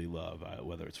really love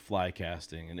whether it's fly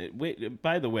casting. And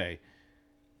by the way,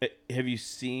 have you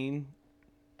seen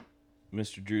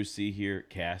Mr. Drew C. here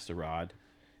cast a rod?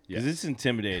 Because it's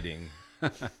intimidating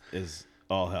as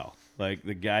all hell. Like,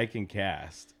 the guy can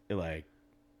cast, like,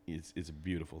 it's a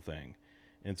beautiful thing.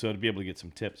 And so to be able to get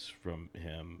some tips from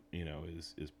him, you know,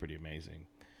 is pretty amazing.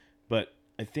 But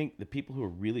I think the people who are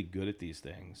really good at these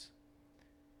things,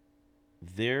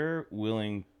 they're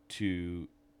willing to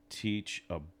teach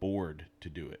a board to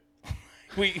do it.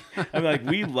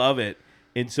 We love it.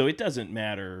 And so it doesn't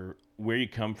matter where you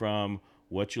come from,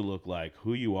 what you look like,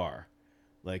 who you are.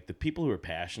 Like, the people who are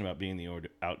passionate about being in the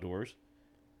outdoors,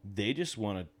 they just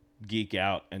want to geek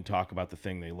out and talk about the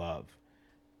thing they love.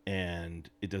 And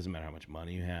it doesn't matter how much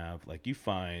money you have. Like, you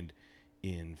find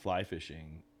in fly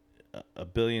fishing a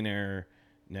billionaire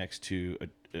next to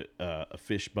a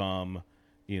fish bum,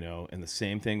 you know, and the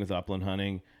same thing with upland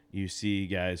hunting. You see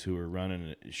guys who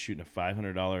are shooting a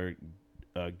 $500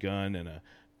 gun and a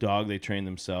dog they train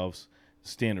themselves,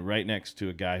 standing right next to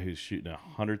a guy who's shooting a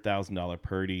 $100,000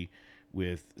 Purdy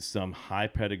with some high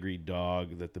pedigree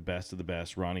dog that the best of the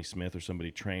best, Ronnie Smith or somebody,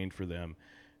 trained for them.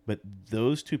 But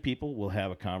those two people will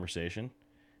have a conversation,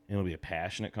 and it'll be a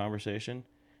passionate conversation,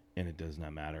 and it does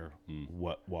not matter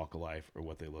what walk of life or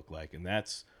what they look like. And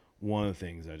that's one of the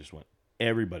things I just want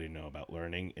everybody to know about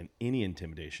learning and any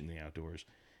intimidation in the outdoors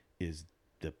is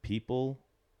the people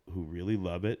who really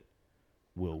love it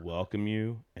will welcome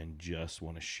you and just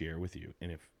want to share with you.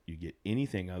 And if you get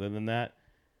anything other than that,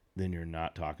 then you're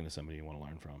not talking to somebody you want to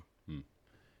learn from.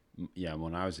 Yeah,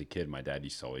 when I was a kid, my dad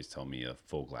used to always tell me a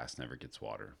full glass never gets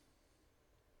water.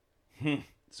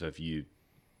 So if you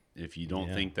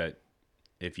don't think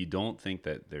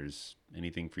that there's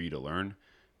anything for you to learn,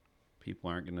 people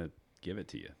aren't going to give it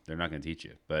to you. They're not going to teach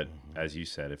you. But as you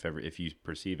said, if you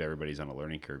perceive everybody's on a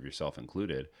learning curve, yourself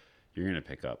included, you're going to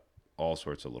pick up all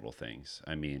sorts of little things.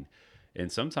 I mean,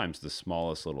 and sometimes the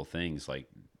smallest little things, like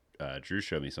Drew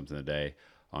showed me something today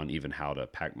on even how to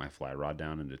pack my fly rod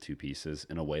down into two pieces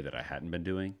in a way that I hadn't been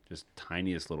doing, just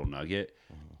tiniest little nugget.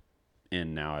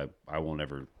 And now I won't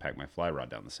ever pack my fly rod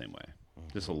down the same way.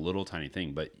 Just a little tiny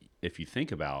thing. But if you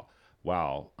think about,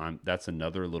 wow, that's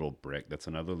another little brick, that's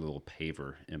another little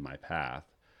paver in my path.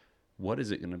 What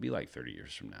is it going to be like 30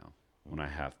 years from now when I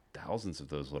have thousands of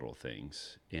those little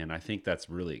things? And I think that's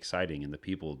really exciting. And the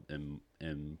people,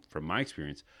 and from my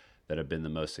experience, that have been the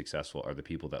most successful are the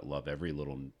people that love every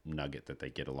little nugget that they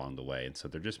get along the way. And so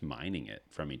they're just mining it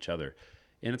from each other.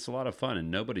 And it's a lot of fun. And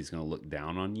nobody's going to look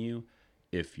down on you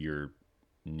if you're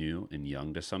new and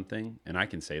young to something. And I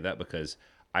can say that because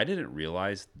I didn't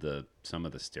realize some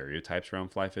of the stereotypes around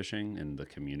fly fishing and the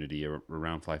community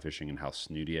around fly fishing and how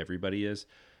snooty everybody is.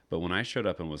 But when I showed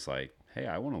up and was like, hey,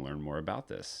 I want to learn more about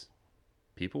this,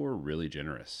 people were really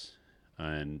generous.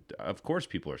 And of course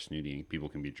people are snooty. People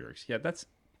can be jerks. Yeah,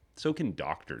 so can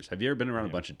doctors. Have you ever been around a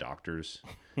bunch of doctors?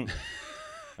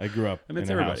 I grew up in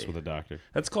a house with a doctor.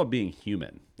 That's called being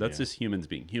human. That's just humans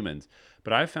being humans.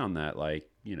 But I found that, like,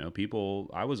 you know, people,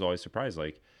 I was always surprised.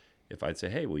 Like, if I'd say,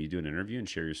 hey, will you do an interview and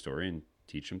share your story and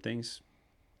teach them things?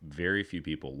 Very few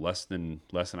people, less than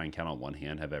I can count on one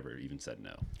hand, have ever even said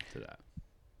no to that.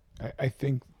 I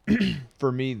think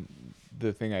for me,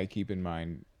 the thing I keep in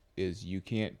mind is you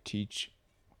can't teach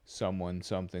someone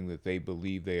something that they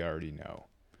believe they already know.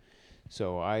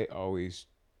 So I always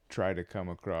try to come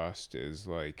across as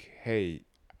like, hey,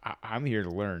 I'm here to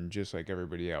learn just like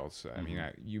everybody else. I mean,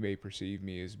 you may perceive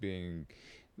me as being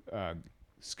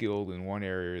skilled in one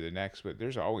area or the next, but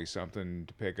there's always something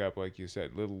to pick up. Like you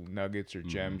said, little nuggets or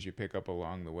gems you pick up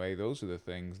along the way. Those are the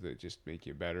things that just make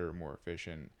you better, more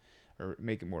efficient, or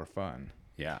make it more fun.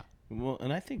 Yeah. Well,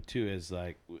 and I think too is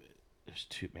like, there's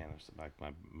two, like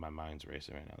my mind's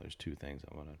racing right now. There's two things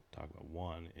I want to talk about.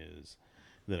 One is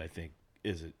that I think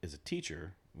is a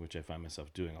teacher, which I find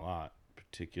myself doing a lot,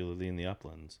 particularly in the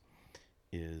uplands,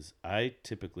 is I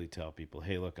typically tell people,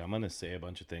 hey, look, I'm going to say a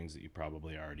bunch of things that you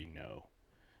probably already know.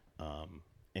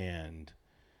 And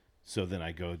so then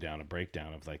I go down a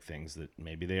breakdown of like things that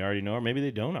maybe they already know or maybe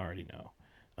they don't already know.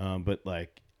 But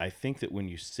like, I think that when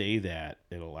you say that,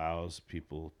 it allows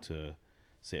people to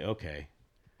say, okay,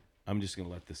 I'm just going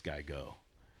to let this guy go.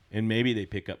 And maybe they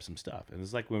pick up some stuff. And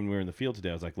it's like when we were in the field today,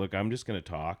 I was like, look, I'm just going to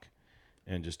talk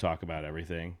and just talk about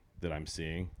everything that I'm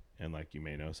seeing. And like, you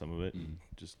may know some of it. And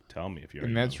just tell me if you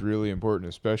already And that's know. really important,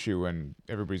 especially when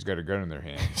everybody's got a gun in their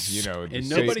hands. You know, the And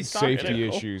nobody stopped you. safety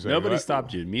issues. Like, Nobody what-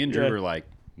 stopped you. Me and Drew Yeah. were like,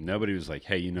 nobody was like,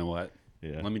 hey, you know what?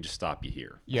 Yeah. Let me just stop you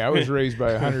here. Yeah, I was raised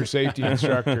by a hunter safety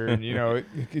instructor, and you know,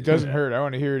 it doesn't hurt. I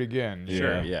want to hear it again.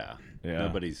 Sure. Yeah.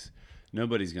 Yeah.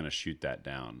 Nobody's going to shoot that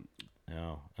down.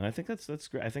 No, and I think that's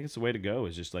great. I think it's the way to go.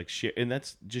 Is just like share, and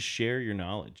that's just share your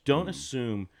knowledge. Don't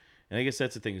assume, and I guess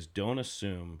that's the thing is don't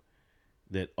assume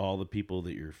that all the people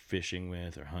that you're fishing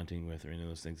with or hunting with or any of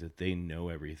those things that they know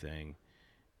everything,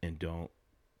 and don't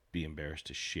be embarrassed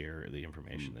to share the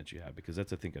information that you have, because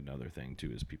that's I think another thing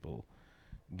too is people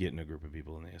get in a group of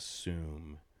people and they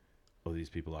assume, oh, these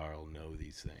people all know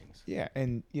these things. Yeah,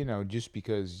 and you know, just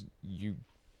because you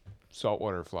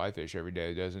saltwater fly fish every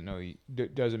day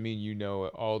doesn't mean you know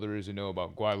all there is to know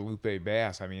about Guadalupe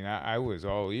bass. I mean, I was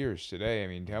all ears today. I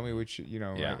mean, tell me which, you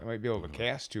know, Yeah. I might be able to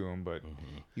cast to them, but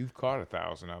you've caught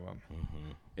 1,000 of them.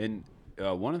 And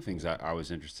one of the things I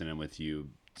was interested in with you,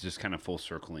 just kind of full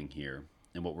circling here,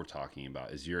 and what we're talking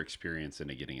about is your experience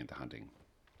into getting into hunting.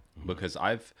 Because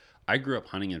I grew up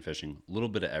hunting and fishing, a little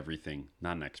bit of everything,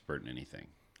 not an expert in anything.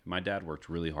 My dad worked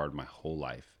really hard my whole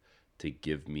life to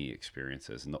give me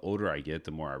experiences. And the older I get,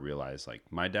 the more I realize, like,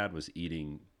 my dad was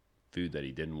eating food that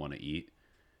he didn't want to eat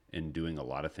and doing a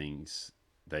lot of things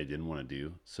that he didn't want to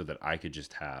do so that I could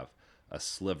just have a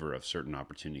sliver of certain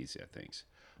opportunities at things.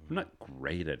 I'm not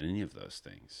great at any of those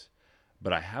things,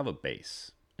 but I have a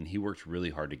base, and he worked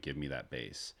really hard to give me that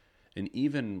base. And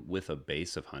even with a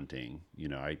base of hunting, you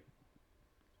know, I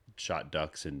shot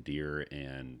ducks and deer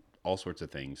and all sorts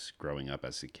of things growing up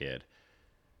as a kid.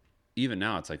 Even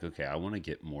now, it's like, okay, I want to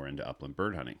get more into upland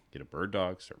bird hunting, get a bird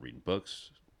dog, start reading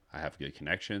books. I have good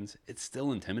connections. It's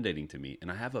still intimidating to me, and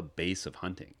I have a base of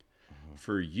hunting.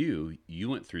 For you, you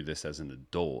went through this as an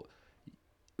adult.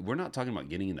 We're not talking about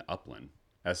getting into upland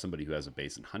as somebody who has a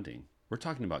base in hunting. We're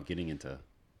talking about getting into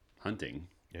hunting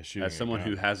as someone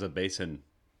who has a base in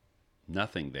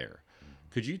nothing there.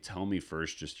 Could you tell me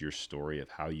first just your story of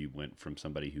how you went from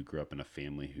somebody who grew up in a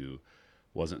family who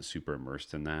wasn't super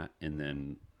immersed in that, and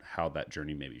then how that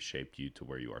journey maybe shaped you to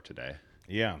where you are today?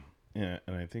 Yeah, and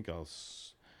I think I'll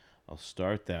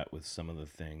start that with some of the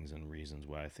things and reasons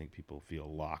why I think people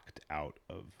feel locked out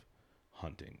of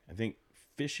hunting. I think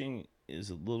fishing is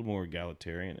a little more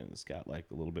egalitarian, and it's got like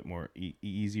a little bit more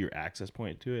easier access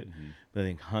point to it. But I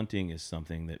think hunting is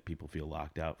something that people feel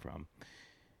locked out from.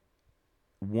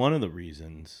 One of the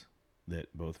reasons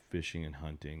that both fishing and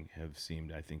hunting have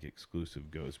seemed, I think, exclusive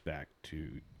goes back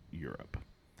to Europe.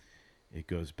 It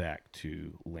goes back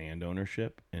to land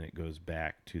ownership, and it goes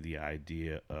back to the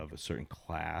idea of a certain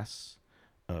class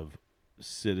of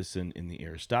citizen in the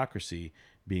aristocracy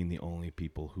being the only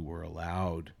people who were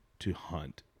allowed to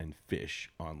hunt and fish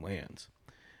on lands.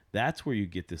 That's where you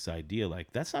get this idea,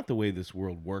 like, that's not the way this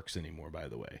world works anymore, by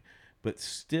the way. But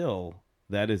still,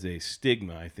 that is a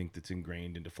stigma, I think, that's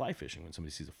ingrained into fly fishing. When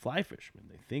somebody sees a fly fisherman,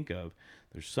 they think of,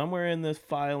 there's somewhere in the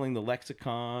filing, the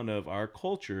lexicon of our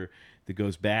culture that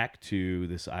goes back to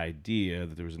this idea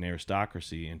that there was an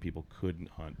aristocracy and people couldn't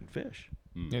hunt and fish.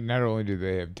 And not only did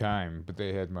they have time, but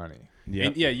they had money. Yeah.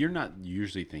 And yeah, you're not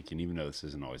usually thinking, even though this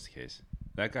isn't always the case,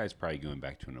 that guy's probably going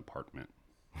back to an apartment.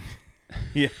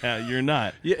 Yeah, you're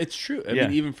not. Yeah, it's true. I Yeah.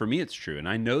 mean, even for me, it's true. And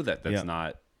I know that that's Yeah.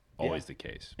 not always Yeah. the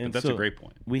case. But And that's so a great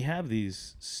point. We have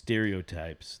these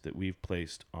stereotypes that we've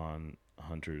placed on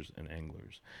hunters and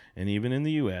anglers. And even in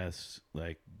the U.S.,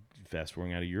 like fast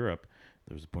forwarding out of Europe,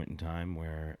 there was a point in time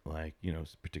where, like, you know,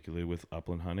 particularly with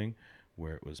upland hunting,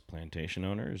 where it was plantation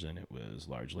owners and it was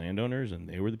large landowners, and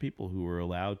they were the people who were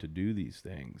allowed to do these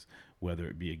things, whether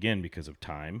it be, again, because of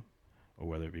time or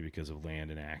whether it be because of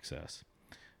land and access.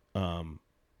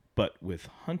 But with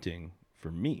hunting,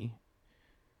 for me,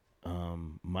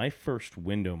 my first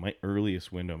window, my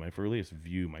earliest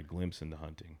view, my glimpse into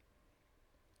hunting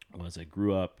was I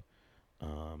grew up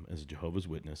as a Jehovah's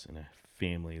Witness in a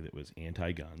family that was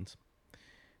anti-guns.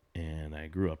 And I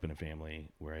grew up in a family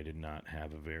where I did not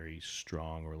have a very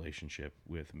strong relationship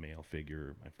with a male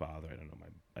figure. My father,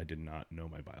 I did not know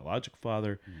my biological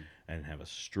father. I didn't have a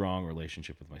strong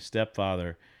relationship with my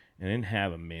stepfather, and I didn't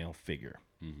have a male figure.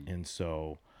 And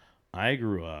so I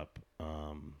grew up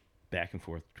back and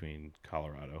forth between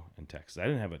Colorado and Texas. I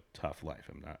didn't have a tough life.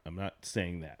 I'm not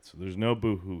saying that. So there's no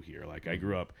boo-hoo here. Like I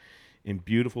grew up in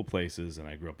beautiful places and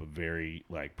I grew up a very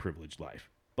like privileged life.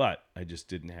 But I just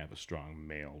didn't have a strong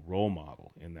male role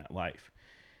model in that life.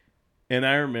 And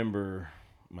I remember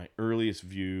my earliest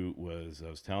view was, I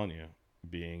was telling you,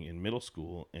 being in middle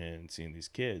school and seeing these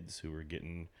kids who were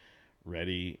getting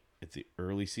ready. It's the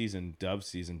early season,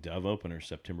 dove opener,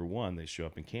 September 1. They show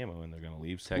up in camo and they're going to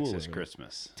leave school. Texas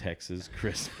Christmas. Texas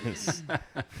Christmas.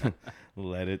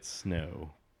 Let it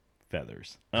snow.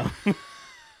 Feathers.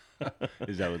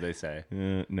 Is that what they say?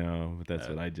 No, but that's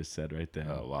what I just said right there.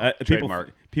 Oh, wow.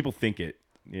 People think it.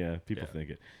 Yeah, people think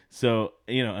it. So,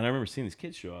 and I remember seeing these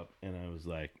kids show up, and I was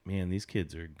like, man, these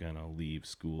kids are going to leave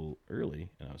school early.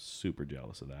 And I was super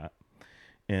jealous of that.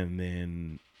 And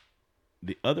then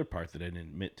the other part that I didn't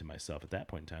admit to myself at that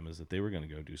point in time is that they were going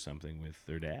to go do something with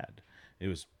their dad. It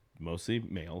was mostly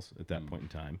males at that point in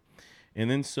time. And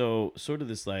then so sort of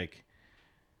this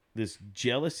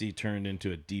jealousy turned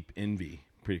into a deep envy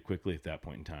pretty quickly at that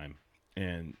point in time.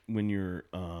 And when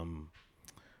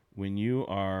you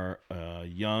are a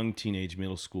young teenage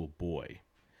middle school boy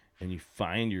and you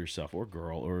find yourself, or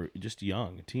girl, or just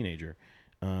young, a teenager,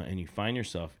 and you find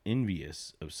yourself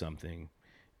envious of something,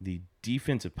 the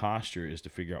defensive posture is to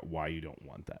figure out why you don't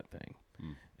want that thing.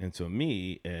 And so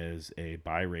me, as a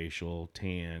biracial,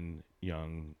 tan,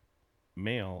 young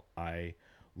male, I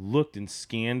looked and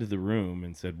scanned the room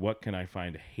and said, what can I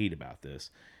find to hate about this?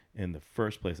 And the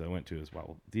first place I went to is,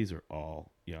 well, these are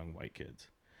all young white kids.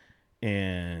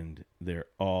 And they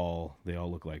all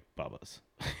look like Bubba's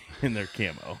in their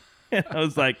camo. And I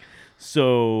was like,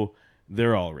 so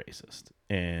they're all racist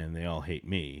and they all hate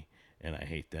me and I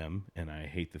hate them and I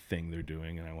hate the thing they're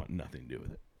doing and I want nothing to do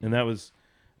with it. And that was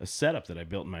a setup that I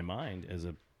built in my mind as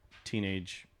a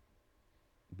teenage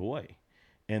boy.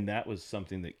 And that was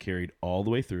something that carried all the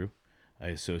way through. I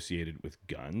associated with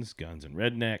guns and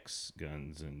rednecks,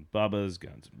 guns and Bubbas,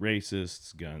 guns and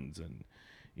racists, guns and,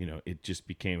 it just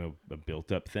became a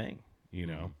built-up thing,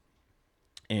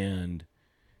 And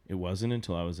it wasn't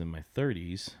until I was in my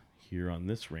 30s here on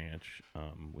this ranch,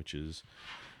 which is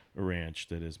a ranch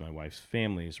that is my wife's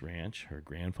family's ranch. Her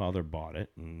grandfather bought it,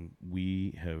 and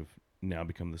we have now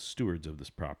become the stewards of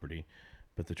this property.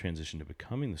 But the transition to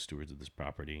becoming the stewards of this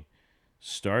property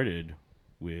started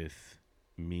with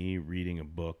me reading a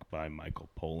book by Michael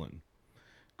Pollan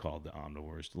called The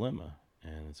Omnivore's Dilemma.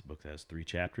 And it's a book that has 3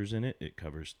 chapters in it. It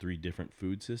covers 3 different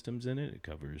food systems in it. It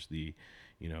covers the,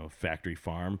 factory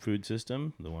farm food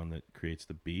system, the one that creates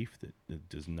the beef that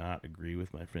does not agree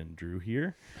with my friend Drew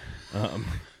here.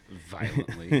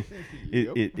 Violently.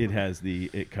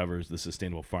 It covers the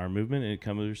sustainable farm movement, and it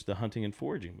covers the hunting and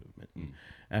foraging movement.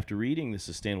 After reading the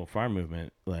sustainable farm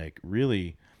movement,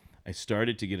 really, I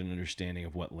started to get an understanding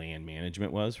of what land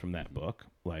management was from that book,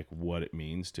 like what it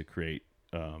means to create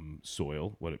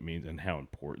soil, what it means and how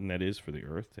important that is for the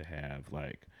earth to have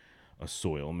like a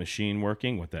soil machine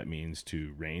working, what that means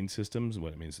to rain systems,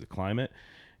 what it means to the climate.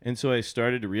 And so I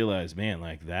started to realize, man,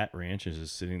 like that ranch is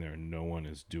just sitting there and no one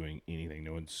is doing anything.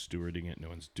 No one's stewarding it. No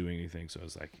one's doing anything. So I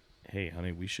was like, hey,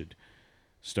 honey, we should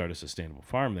start a sustainable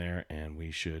farm there and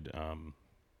we should,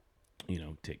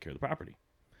 take care of the property.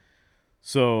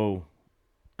 So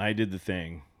I did the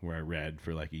thing where I read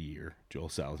for like a year, Joel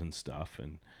Salatin's stuff,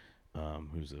 and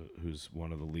who's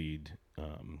one of the lead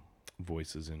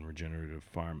voices in regenerative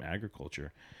farm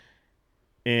agriculture.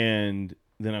 And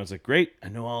then I was like, great, I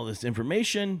know all this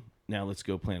information. Now let's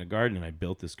go plant a garden. And I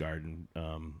built this garden.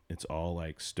 It's all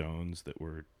like stones that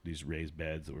were these raised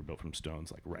beds that were built from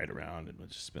stones, like right around. And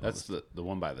just spent That's the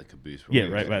one by the caboose. Yeah,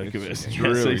 right by the caboose. It's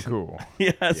really cool.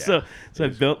 Yeah. So I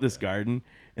built this garden,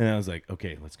 and I was like,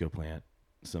 okay, let's go plant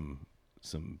some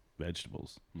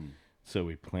vegetables. So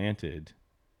we planted.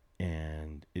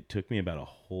 And it took me about a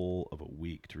whole of a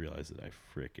week to realize that I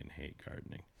frickin' hate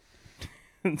gardening.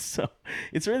 And so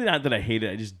it's really not that I hate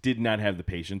it. I just did not have the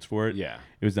patience for it. Yeah.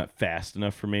 It was not fast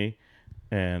enough for me.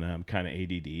 And I'm kind of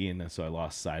ADD. And so I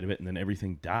lost sight of it. And then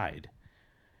everything died.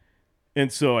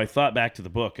 And so I thought back to the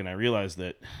book. And I realized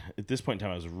that at this point in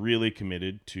time, I was really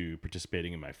committed to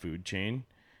participating in my food chain.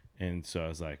 And so I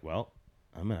was like, well,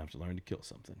 I'm going to have to learn to kill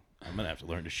something. I'm going to have to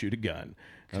learn to shoot a gun.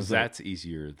 Because that's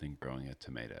easier than growing a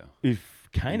tomato. It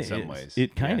kind of is. In some ways.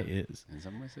 It kind of is. In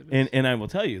some ways it is. And I will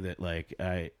tell you that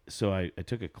I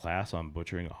took a class on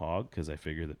butchering a hog because I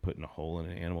figured that putting a hole in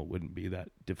an animal wouldn't be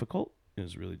that difficult. It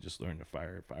was really just learning to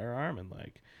fire a firearm. And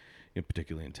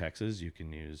particularly in Texas, you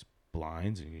can use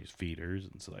blinds and you use feeders.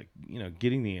 And so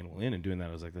getting the animal in and doing that,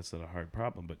 I was like, that's not a hard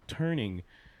problem. But turning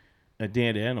a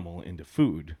dead animal into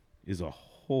food is a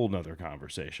whole nother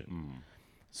conversation.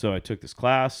 So I took this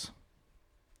class,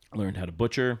 learned how to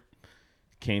butcher,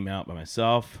 came out by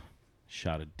myself,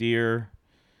 shot a deer,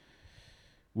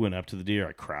 went up to the deer.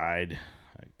 I cried.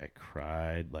 I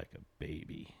cried like a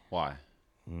baby. Why?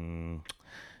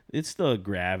 It's the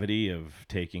gravity of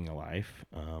taking a life,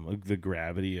 the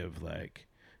gravity of like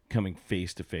coming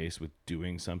face to face with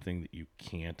doing something that you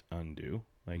can't undo.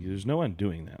 Like there's no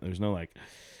undoing that. There's no like,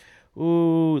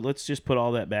 ooh, let's just put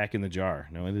all that back in the jar.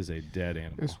 No, it is a dead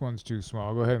animal. This one's too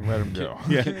small. Go ahead and let him go.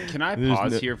 Can I There's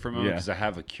pause no- here for a moment yeah. because I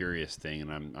have a curious thing,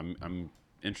 and I'm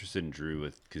interested in Drew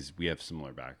because we have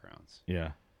similar backgrounds.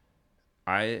 Yeah.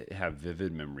 I have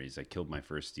vivid memories. I killed my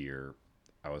first deer.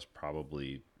 I was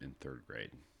probably in 3rd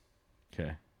grade.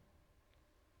 Okay.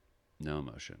 No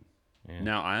emotion. Yeah.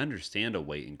 Now I understand a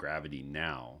weight and gravity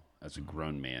now as a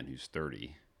grown man who's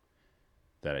 30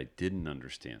 that I didn't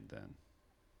understand then.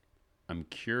 I'm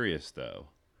curious though,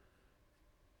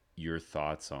 your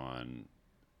thoughts on,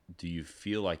 do you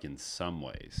feel like in some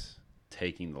ways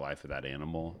taking the life of that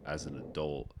animal as an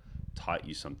adult taught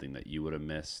you something that you would have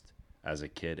missed as a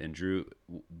kid? And Drew,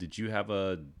 did you have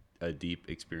a deep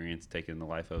experience taking the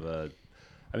life of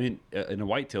I mean, in a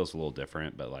whitetail it's a little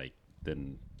different, but like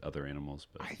than other animals.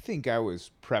 But I think I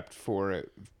was prepped for it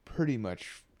pretty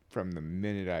much from the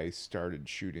minute I started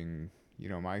shooting. You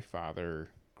know, my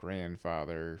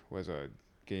grandfather was a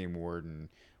game warden.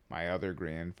 My other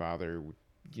grandfather,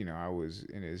 you know, I was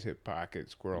in his hip pocket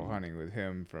squirrel hunting with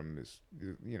him from his,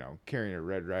 you know, carrying a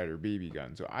Red Ryder BB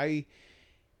gun. So I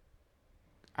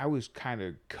was kind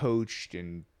of coached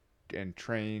and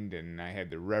trained, and I had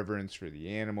the reverence for the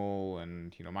animal.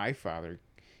 And you know, my father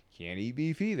can't eat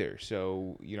beef either,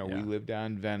 so you know, we lived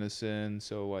on venison.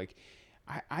 So like,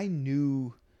 I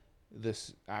knew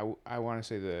this. I want to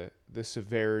say the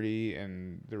severity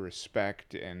and the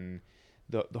respect and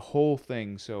the whole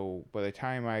thing. So by the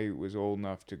time I was old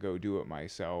enough to go do it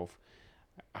myself,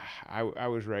 I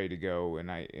was ready to go, and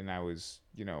I was,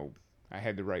 you know, I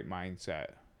had the right mindset.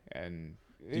 And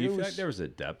do you feel like there was a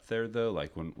depth there though?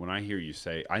 Like when I hear you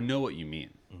say, I know what you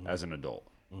mean as an adult.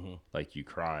 Like you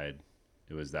cried,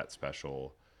 it was that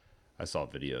special. I saw a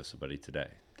video of somebody today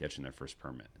catching their first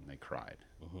permit and they cried.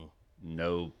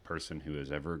 No person who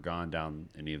has ever gone down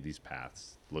any of these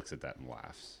paths looks at that and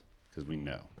laughs because we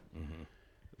know.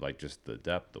 Like just the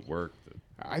depth, the work.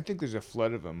 I think there's a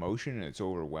flood of emotion and it's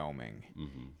overwhelming.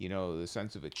 You know, the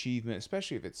sense of achievement,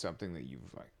 especially if it's something that you've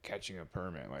like catching a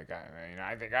permit. Like I mean,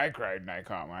 I think I cried and I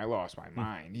caught one. I lost my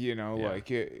mind. You know,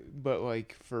 like it. But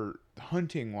like for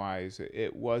hunting wise,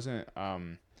 it wasn't. I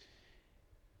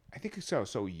think because I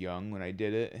was so young when I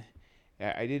did it.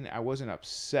 I wasn't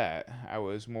upset. I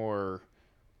was more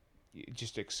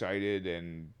just excited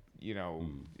and, you know,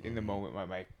 in the moment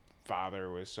my father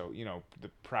was so, you know, the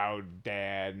proud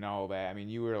dad and all that. I mean,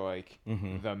 you were like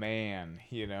the man,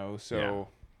 you know, so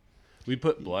we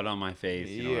put blood on my face,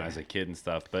 you know, as a kid and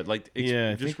stuff, but like,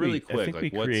 just really quick, I think like we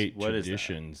create what is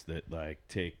traditions that like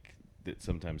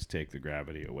sometimes take the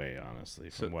gravity away, honestly,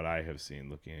 from what I have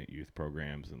seen looking at youth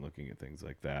programs and looking at things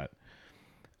like that.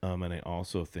 And I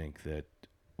also think that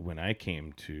when I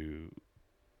came to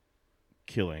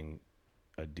killing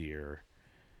a deer,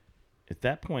 at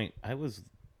that point, I was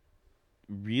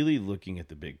really looking at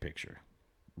the big picture,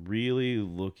 really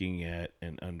looking at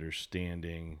and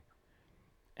understanding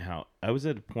how I was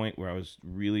at a point where I was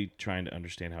really trying to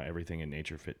understand how everything in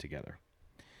nature fit together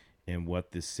and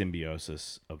what this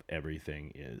symbiosis of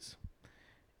everything is.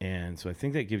 And so I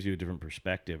think that gives you a different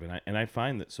perspective. And I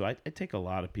find that, so I take a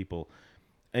lot of people.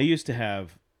 I used to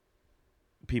have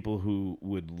people who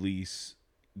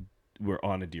were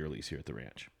on a deer lease here at the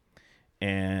ranch.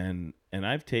 And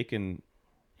I've taken,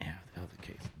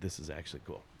 okay, this is actually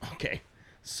cool. Okay.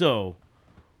 So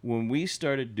when we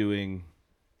started doing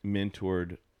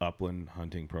mentored upland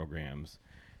hunting programs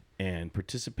and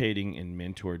participating in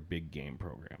mentored big game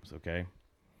programs, okay?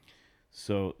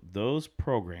 So those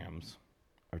programs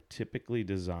are typically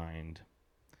designed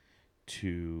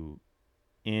to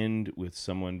end with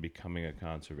someone becoming a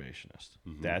conservationist.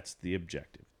 That's the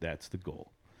objective. That's the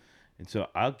goal. And so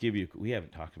I'll give you, we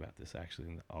haven't talked about this actually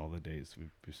in all the days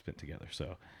we've spent together.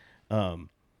 So to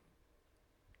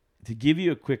give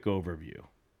you a quick overview,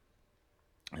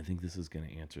 I think this is going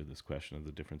to answer this question of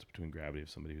the difference between gravity of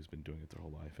somebody who's been doing it their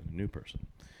whole life and a new person.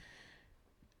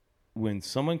 When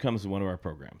someone comes to one of our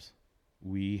programs,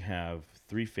 we have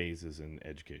 3 phases in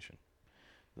education.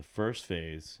 The first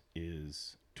phase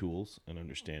is tools and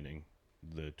understanding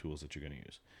the tools that you're going to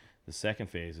use. The second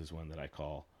phase is one that I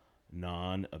call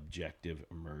non-objective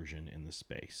immersion in the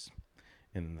space.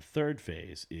 And then the third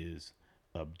phase is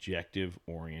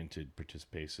objective-oriented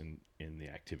participation in the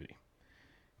activity.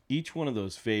 Each one of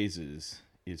those phases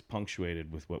is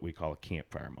punctuated with what we call a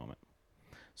campfire moment.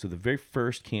 So the very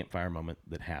first campfire moment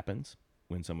that happens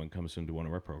when someone comes into one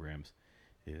of our programs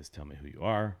is, tell me who you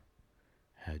are,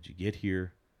 how'd you get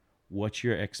here, what's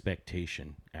your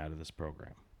expectation out of this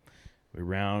program? We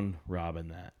round robin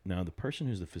that. Now, the person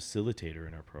who's the facilitator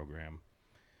in our program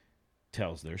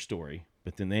tells their story,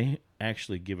 but then they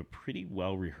actually give a pretty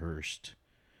well-rehearsed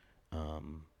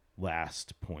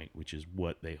last point, which is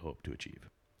what they hope to achieve.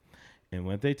 And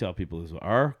what they tell people is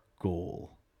our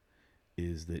goal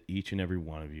is that each and every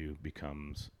one of you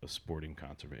becomes a sporting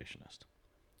conservationist.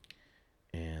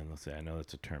 And let's say, I know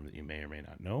that's a term that you may or may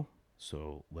not know,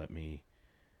 so let me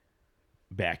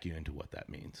back you into what that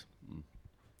means.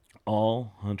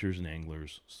 All hunters and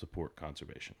anglers support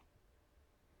conservation,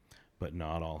 but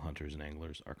not all hunters and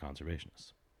anglers are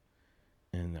conservationists.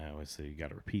 And I always say you got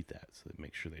to repeat that so that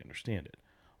make sure they understand it.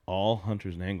 All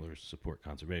hunters and anglers support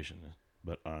conservation,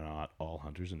 but not all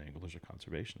hunters and anglers are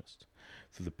conservationists.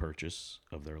 Through the purchase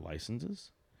of their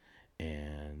licenses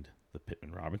and the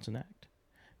Pittman-Robertson Act,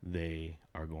 they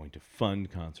are going to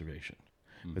fund conservation.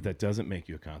 But that doesn't make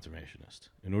you a conservationist.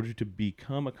 In order to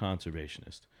become a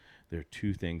conservationist, there are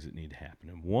two things that need to happen.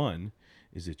 And one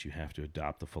is that you have to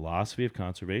adopt the philosophy of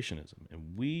conservationism.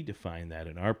 And we define that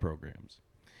in our programs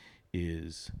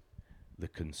is the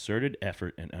concerted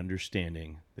effort and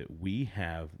understanding that we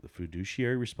have the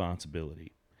fiduciary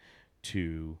responsibility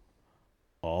to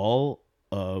all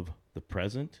of the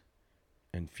present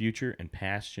and future and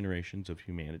past generations of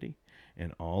humanity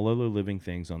and all other living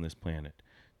things on this planet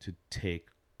to take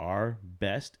our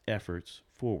best efforts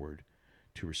forward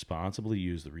to responsibly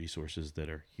use the resources that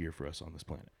are here for us on this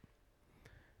planet.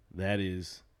 That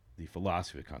is the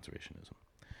philosophy of conservationism.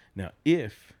 Now,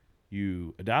 if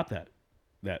you adopt that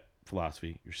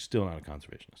philosophy, you're still not a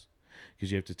conservationist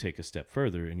because you have to take a step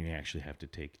further and you actually have to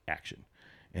take action.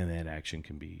 And that action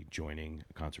can be joining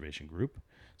a conservation group,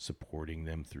 supporting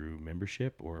them through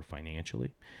membership or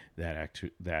financially. That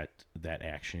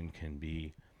action can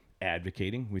be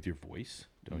advocating with your voice.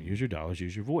 Don't use your dollars,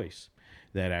 use your voice.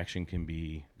 That action can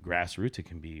be grassroots. It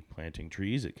can be planting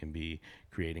trees. It can be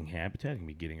creating habitat. It can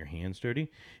be getting your hands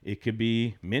dirty. It could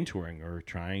be mentoring or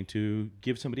trying to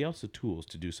give somebody else the tools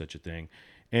to do such a thing.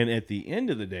 And at the end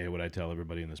of the day, what I tell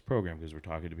everybody in this program, because we're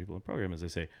talking to people in the program, is I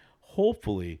say,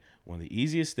 hopefully, one of the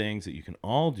easiest things that you can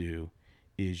all do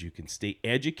is you can stay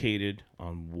educated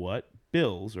on what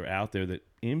bills are out there that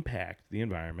impact the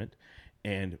environment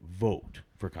and vote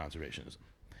for conservationism.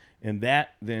 And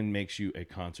that then makes you a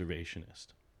conservationist.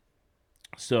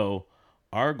 So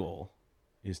our goal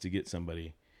is to get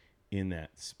somebody in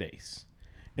that space.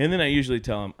 And then I usually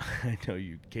tell them, I know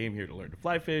you came here to learn to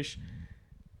fly fish.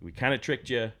 We kind of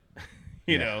tricked you,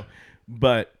 you know,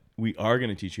 but we are going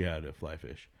to teach you how to fly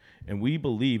fish. And we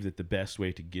believe that the best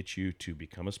way to get you to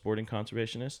become a sporting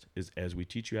conservationist is as we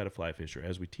teach you how to fly fish or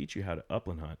as we teach you how to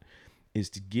upland hunt, is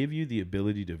to give you the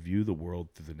ability to view the world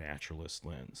through the naturalist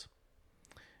lens.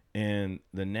 And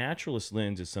the naturalist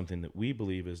lens is something that we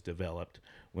believe is developed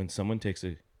when someone takes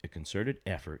a concerted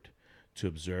effort to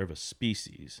observe a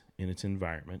species in its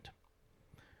environment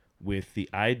with the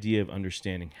idea of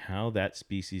understanding how that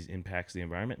species impacts the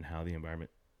environment and how the environment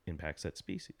impacts that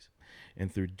species.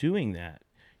 And through doing that,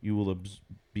 you will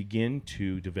begin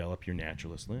to develop your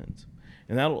naturalist lens.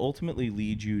 And that will ultimately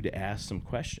lead you to ask some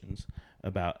questions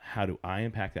about how do I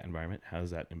impact that environment? How does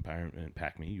that environment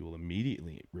impact me? You will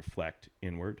immediately reflect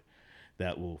inward.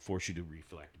 That will force you to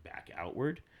reflect back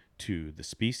outward to the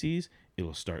species. It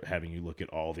will start having you look at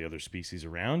all the other species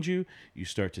around you. You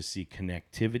start to see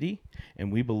connectivity.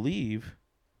 And we believe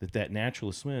that that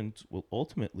naturalist lens will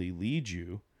ultimately lead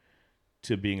you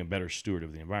to being a better steward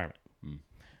of the environment.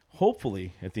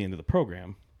 Hopefully, at the end of the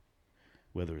program,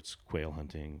 whether it's quail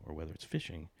hunting or whether it's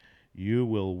fishing, you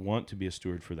will want to be a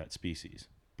steward for that species.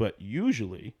 But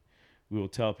usually, we will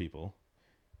tell people,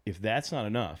 if that's not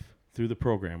enough, through the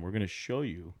program, we're going to show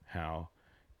you how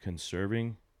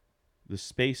conserving the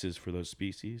spaces for those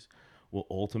species will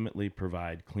ultimately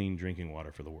provide clean drinking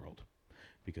water for the world.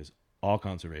 Because all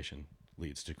conservation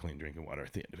leads to clean drinking water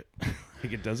at the end of it.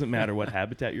 Like, it doesn't matter what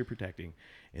habitat you're protecting.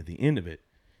 At the end of it,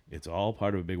 it's all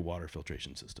part of a big water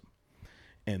filtration system.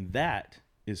 And that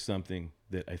is something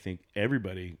that I think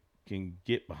everybody can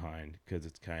get behind because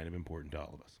it's kind of important to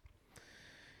all of us.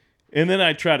 And then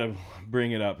I try to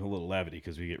bring it up a little levity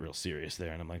because we get real serious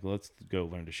there. And I'm like, let's go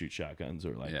learn to shoot shotguns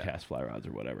or cast fly rods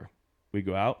or whatever. We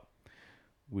go out,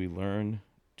 we learn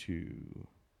to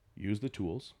use the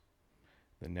tools.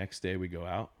 The next day we go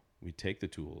out, we take the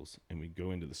tools and we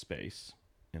go into the space.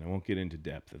 And I won't get into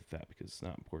depth of that because it's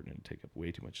not important and take up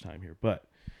way too much time here. But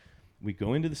we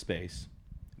go into the space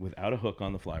without a hook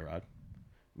on the fly rod.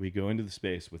 we go into the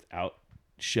space without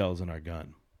shells in our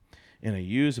gun. And I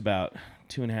use about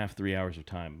 2.5, 3 hours of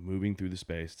time moving through the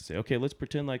space to say, okay, let's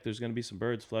pretend like there's going to be some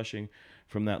birds flushing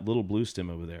from that little blue stem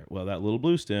over there. Well, that little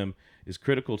blue stem is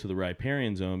critical to the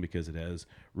riparian zone because it has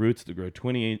roots that grow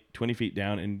 20 feet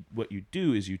down. And what you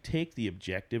do is you take the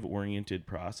objective-oriented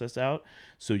process out.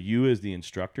 So you as the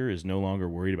instructor is no longer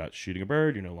worried about shooting a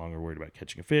bird. You're no longer worried about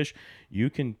catching a fish.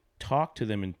 You can talk to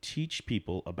them and teach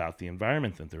people about the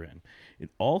environment that they're in.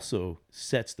 It also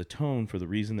sets the tone for the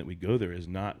reason that we go there is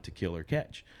not to kill or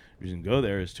catch. The reason to go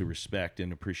there is to respect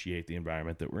and appreciate the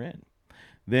environment that we're in.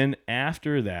 Then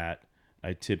after that,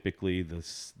 I typically,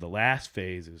 the last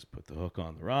phase is put the hook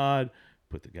on the rod,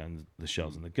 put the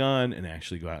shells in the gun, and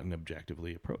actually go out and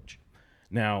objectively approach.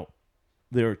 Now,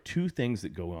 there are two things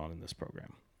that go on in this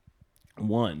program.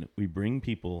 One, we bring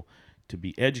people to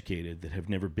be educated that have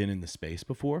never been in the space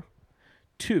before.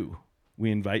 Two, we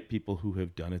invite people who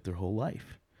have done it their whole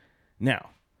life. Now,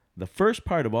 the first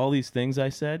part of all these things I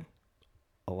said,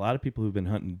 a lot of people who've been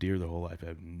hunting deer their whole life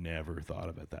have never thought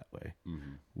of it that way.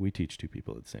 Mm-hmm. We teach two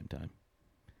people at the same time.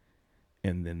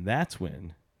 And then that's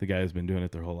when the guy who's been doing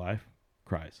it their whole life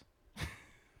cries.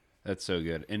 That's so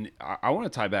good. And I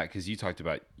want to tie back because you talked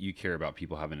about you care about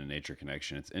people having a nature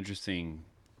connection. It's interesting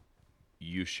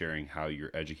you sharing how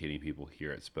you're educating people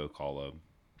here at Spoke Hollow,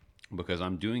 because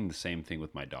I'm doing the same thing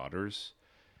with my daughters,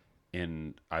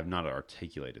 and I've not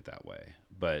articulated that way.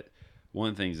 But one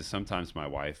of the things is sometimes my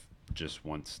wife just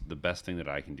wants, the best thing that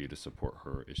I can do to support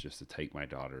her is just to take my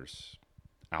daughters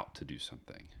out to do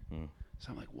something.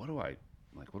 So I'm like, what do I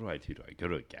do? Do I go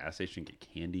to a gas station, get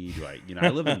candy? Do I, I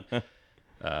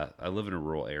live in a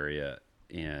rural area,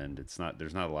 and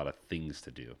there's not a lot of things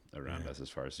to do around us as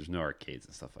far as there's no arcades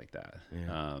and stuff like that.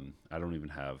 Yeah. I don't even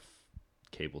have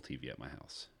cable TV at my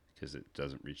house because it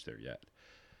doesn't reach there yet.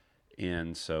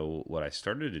 And so what I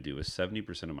started to do is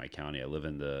 70% of my county, I live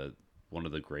in one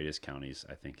of the greatest counties,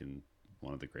 I think in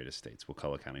one of the greatest states,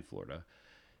 Wakulla County, Florida,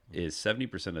 is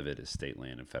 70% of it is state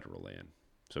land and federal land.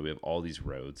 So we have all these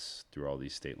roads through all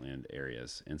these state land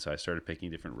areas. And so I started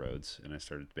picking different roads, and I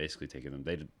started basically taking them.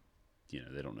 They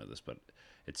don't know this, but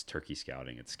it's turkey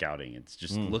scouting. It's scouting. It's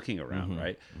just looking around,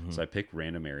 right? Mm-hmm. So I pick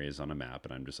random areas on a map,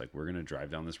 and I'm just like, we're going to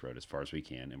drive down this road as far as we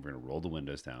can, and we're going to roll the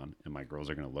windows down, and my girls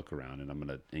are going to look around, and I'm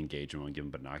going to engage them and give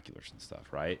them binoculars and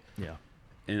stuff, right? Yeah.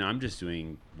 And I'm just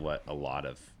doing what a lot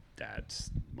of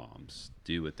dads, moms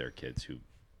do with their kids who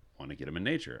want to get them in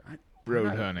nature.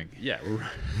 Road hunting. Yeah.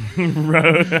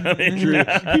 Road hunting.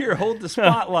 Here, hold the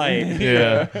spotlight.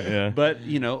 Yeah. But,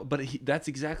 that's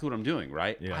exactly what I'm doing,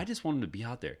 right? Yeah. I just want them to be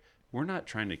out there. We're not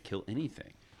trying to kill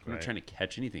anything. We're not trying to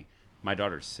catch anything. My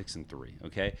daughter's 6 and 3,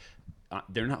 okay?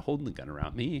 They're not holding the gun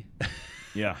around me.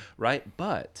 Yeah. Right?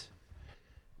 But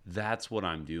that's what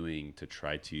I'm doing to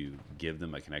try to give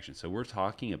them a connection. So we're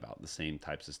talking about the same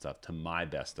types of stuff to my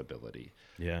best ability.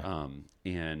 Yeah.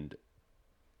 And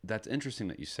that's interesting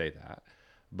that you say that,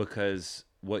 because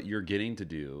what you're getting to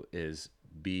do is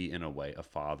be, in a way, a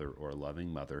father or a loving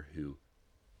mother who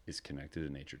is connected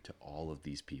to nature, to all of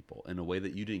these people in a way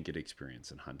that you didn't get experience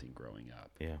in hunting growing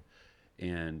up. Yeah.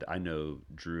 And I know,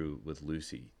 Drew, with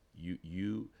Lucy,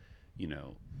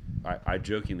 I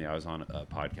jokingly, I was on a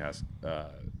podcast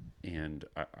and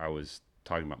I was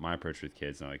talking about my approach with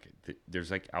kids, and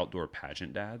there's outdoor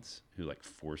pageant dads who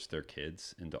force their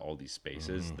kids into all these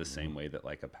spaces the same way that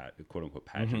a quote unquote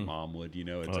pageant mom would,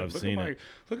 It's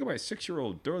look at my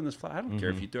 6-year-old throwing this fly. I don't care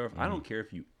if you throw, I don't care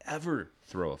if you ever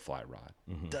throw a fly rod.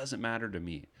 Doesn't matter to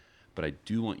me. But I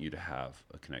do want you to have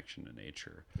a connection to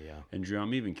nature. Yeah. And Drew,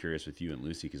 I'm even curious with you and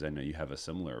Lucy, because I know you have a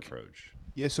similar approach.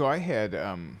 Yeah. So I had,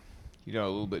 a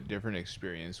little bit different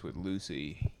experience with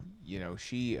Lucy.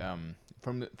 She,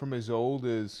 from as old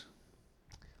as,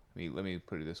 let me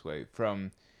put it this way,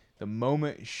 from the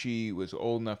moment she was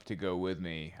old enough to go with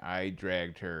me, I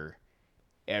dragged her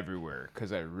everywhere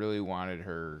because I really wanted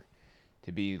her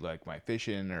to be like my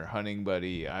fishing or hunting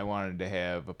buddy. I wanted to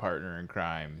have a partner in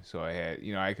crime, so I had,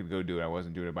 I could go do it. I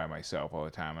wasn't doing it by myself all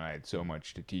the time, and I had so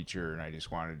much to teach her, and I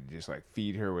just wanted to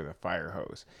feed her with a fire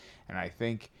hose. And I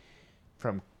think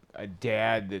from a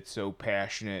dad that's so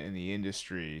passionate in the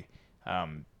industry,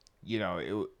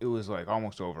 it was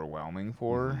almost overwhelming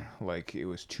for her. It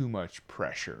was too much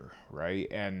pressure, right?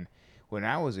 And when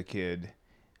I was a kid,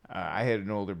 I had an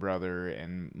older brother,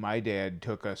 and my dad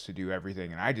took us to do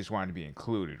everything, and I just wanted to be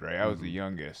included, right? I was the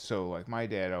youngest, so my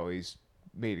dad always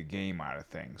made a game out of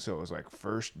things. So it was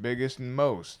first, biggest, and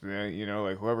most.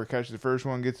 Whoever catches the first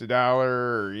one gets $1,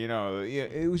 or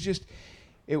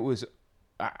it was.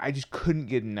 I just couldn't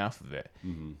get enough of it.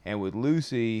 And with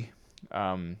Lucy,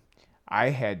 I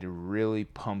had to really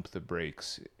pump the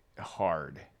brakes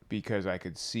hard, because I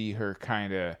could see her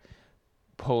kind of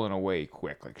pulling away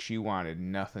quick. Like she wanted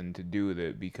nothing to do with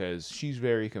it because she's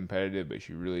very competitive, but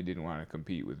she really didn't want to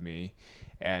compete with me.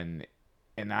 And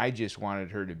I just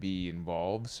wanted her to be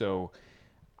involved. So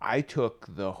I took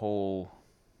the whole,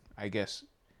 I guess,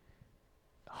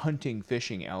 hunting,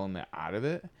 fishing element out of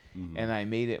it. And I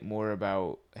made it more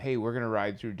about, hey, we're going to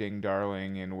ride through Ding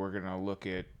Darling and we're going to look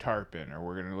at tarpon, or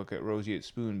we're going to look at roseate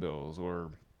spoonbills,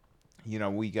 or, you know,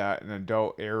 we got an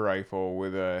adult air rifle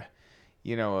with a,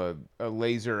 you know, a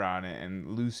laser on it, and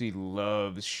Lucy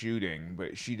loves shooting,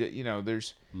 but she, you know,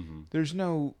 there's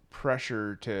no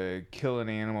pressure to kill an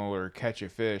animal or catch a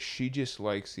fish. She just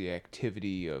likes the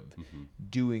activity of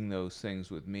doing those things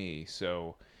with me.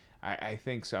 So I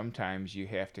think sometimes you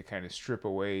have to kind of strip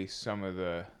away some of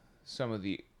the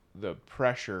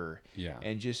pressure,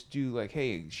 and just do like,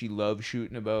 hey, she loves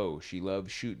shooting a bow, she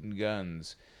loves shooting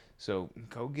guns, so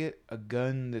go get a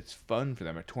gun that's fun for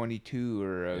them, a 22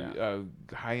 or a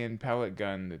high-end pellet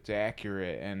gun that's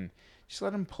accurate, and just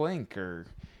let them plink, or,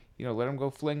 you know, let them go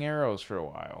fling arrows for a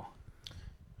while.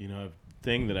 You know, a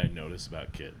thing that I notice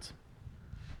about kids,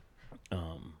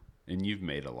 and you've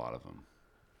made a lot of them.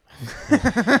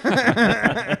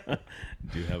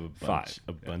 Do have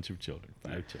a bunch of children,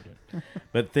 5 children.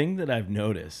 But thing that I've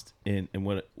noticed, and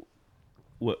what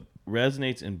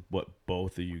resonates in what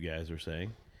both of you guys are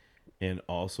saying, and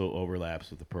also overlaps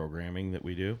with the programming that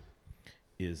we do,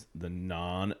 is the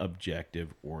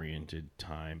non-objective oriented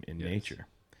time in nature.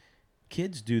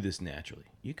 Kids do this naturally.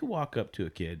 You can walk up to a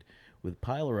kid with a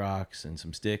pile of rocks and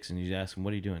some sticks, and you ask him,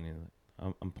 "What are you doing?" And he's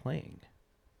like, I'm playing.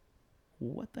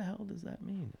 What the hell does that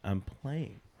mean? I'm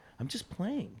playing. I'm just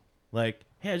playing. Like,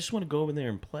 hey, I just want to go over there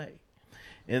and play.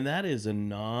 And that is a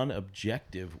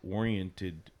non-objective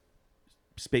oriented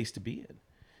space to be in.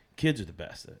 Kids are the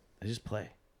best at it. They just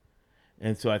play.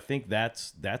 And so I think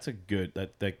that's a good,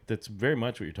 that's very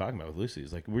much what you're talking about with Lucy.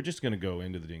 Is like, we're just going to go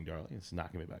into the Ding Darling. It's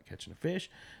not going to be about catching a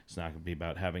fish. It's not going to be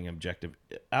about having an objective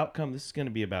outcome. This is going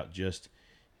to be about just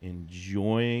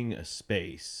enjoying a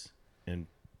space and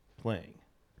playing.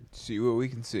 See what we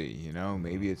can see, you know.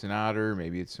 Maybe it's an otter,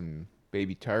 maybe it's some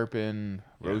baby tarpon,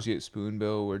 roseate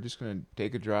spoonbill. We're just gonna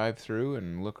take a drive through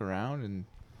and look around.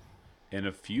 And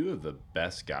a few of the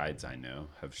best guides I know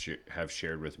have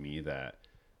shared with me that,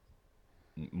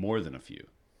 more than a few,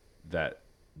 that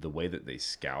the way that they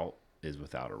scout is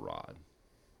without a rod,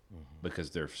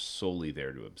 because they're solely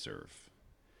there to observe.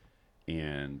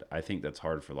 And I think that's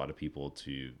hard for a lot of people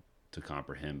to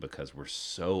comprehend, because we're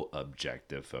so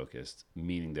objective focused,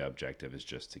 meaning the objective is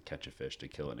just to catch a fish, to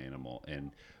kill an animal.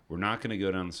 And we're not going to go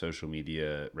down the social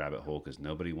media rabbit hole, because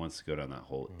nobody wants to go down that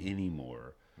hole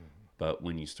anymore. But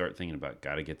when you start thinking about,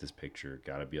 got to get this picture,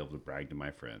 got to be able to brag to my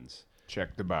friends,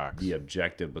 check the box, the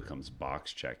objective becomes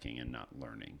box checking and not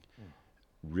learning.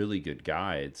 Really good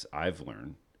guides, I've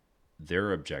learned,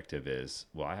 their objective is,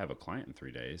 well, I have a client in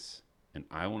 3 days, and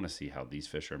I want to see how these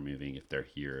fish are moving, if they're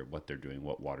here, what they're doing,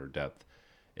 what water depth.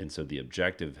 And so the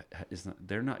objective is not,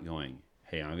 they're not going,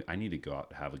 hey, I need to go out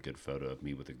and have a good photo of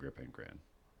me with a grip and grin.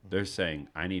 They're saying,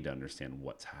 I need to understand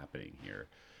what's happening here.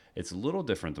 It's a little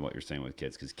different than what you're saying with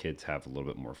kids, because kids have a little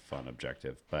bit more fun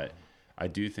objective. But I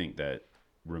do think that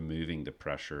removing the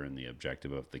pressure and the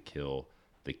objective of the kill,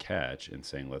 the catch, and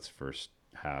saying, let's first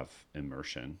have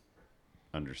immersion,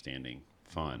 understanding,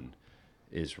 fun,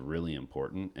 is really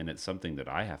important. And it's something that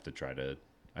I have to try to,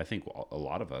 I think a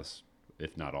lot of us,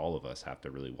 if not all of us, have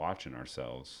to really watch in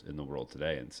ourselves in the world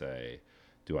today and say,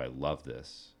 do I love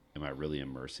this? Am I really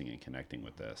immersing and connecting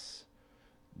with this?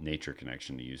 Nature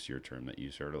connection, to use your term that you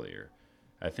used earlier.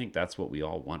 I think that's what we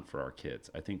all want for our kids.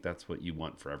 I think that's what you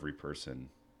want for every person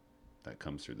that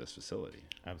comes through this facility.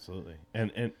 Absolutely.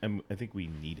 And I think we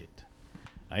need it.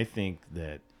 I think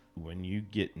that when you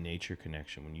get nature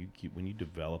connection, when you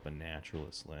develop a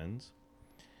naturalist lens,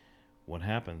 what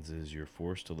happens is you're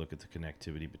forced to look at the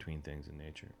connectivity between things in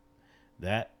nature.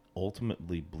 That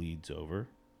ultimately bleeds over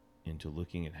into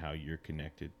looking at how you're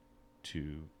connected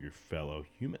to your fellow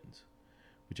humans,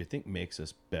 which I think makes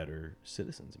us better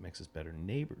citizens. It makes us better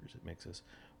neighbors. It makes us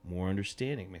more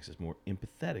understanding. It makes us more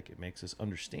empathetic. It makes us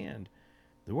understand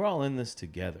that we're all in this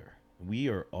together. We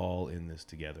are all in this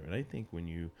together. And I think when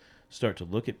you start to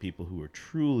look at people who are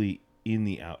truly in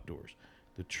the outdoors,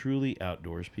 the truly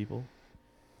outdoors people,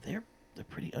 they're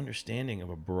pretty understanding of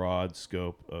a broad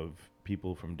scope of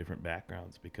people from different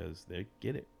backgrounds, because they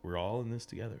get it. We're all in this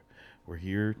together. We're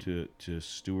here to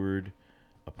steward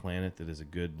a planet that is a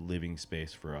good living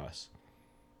space for us.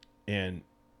 And,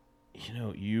 you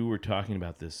know, you were talking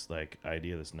about this like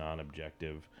idea, this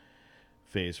non-objective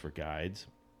phase for guides.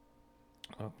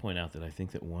 I'll point out that I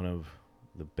think that one of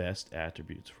the best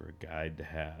attributes for a guide to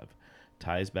have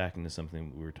ties back into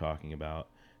something we were talking about,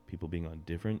 people being on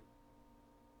different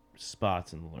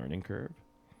spots in the learning curve,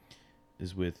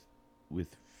 is with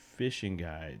fishing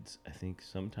guides. I think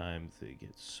sometimes they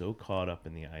get so caught up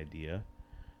in the idea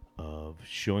of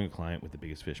showing a client with the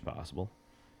biggest fish possible,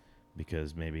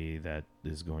 because maybe that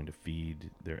is going to feed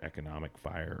their economic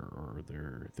fire or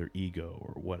their ego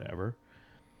or whatever.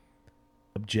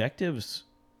 Objectives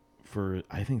for,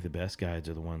 I think, the best guides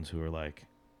are the ones who are like,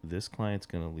 this client's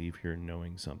going to leave here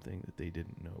knowing something that they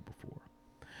didn't know before.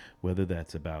 Whether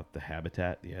that's about the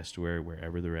habitat, the estuary,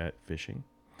 wherever they're at fishing,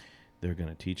 they're going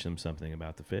to teach them something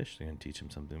about the fish. They're going to teach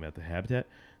them something about the habitat.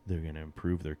 They're going to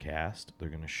improve their cast. They're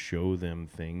going to show them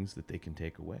things that they can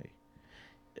take away.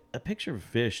 A picture of a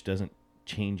fish doesn't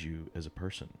change you as a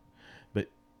person, but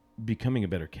becoming a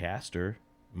better caster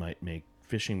might make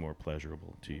fishing more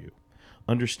pleasurable to you.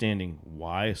 Understanding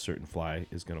why a certain fly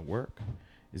is going to work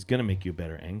is going to make you a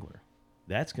better angler.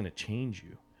 That's going to change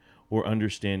you. Or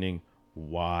understanding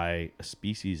why a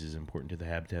species is important to the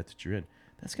habitat that you're in,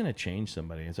 that's going to change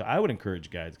somebody. And so I would encourage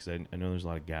guides, because I know there's a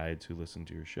lot of guides who listen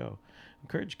to your show,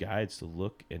 encourage guides to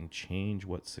look and change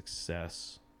what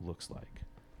success looks like.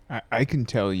 I can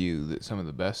tell you that some of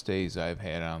the best days I've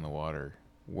had on the water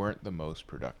weren't the most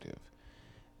productive.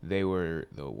 They were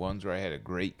the ones where I had a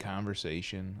great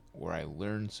conversation, where I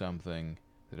learned something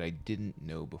that I didn't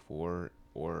know before,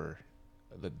 or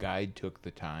the guide took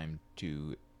the time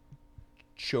to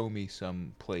show me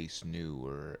some place new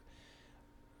or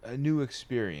a new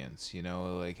experience, you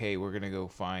know, like, hey, we're going to go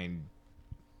find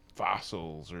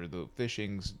fossils, or the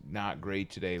fishing's not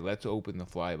great today. Let's open the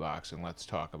fly box and let's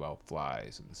talk about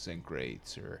flies and the sink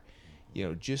rates, or, you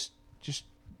know, just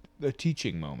a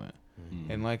teaching moment.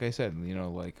 Mm-hmm. And like I said, you know,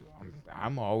 like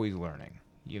I'm always learning,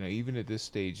 you know, even at this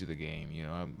stage of the game, you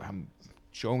know, I'm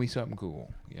show me something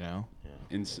cool, you know?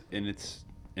 Yeah.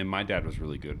 And my dad was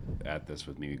really good at this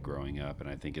with me growing up. And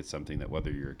I think it's something that whether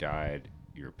you're a guide,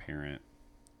 you're a parent,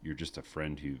 you're just a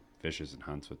friend who fishes and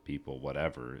hunts with people,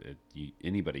 whatever,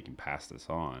 anybody can pass this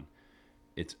on.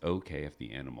 It's okay if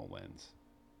the animal wins.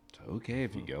 It's okay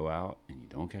if you go out and you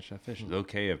don't catch that fish. It's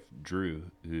okay if Drew,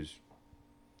 who's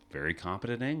a very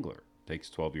competent angler, takes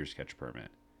 12 years to catch a permit.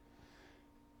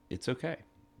 It's okay.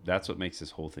 That's what makes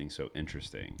this whole thing so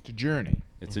interesting. It's a journey.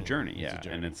 It's a journey, yeah. It's a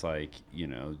journey. And it's like, you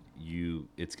know,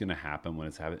 it's going to happen when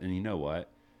it's happening. And you know what?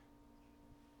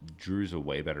 Drew's a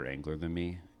way better angler than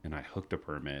me, and I hooked a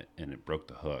permit and it broke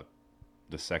the hook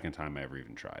the second time I ever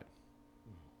even tried.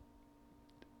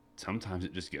 Sometimes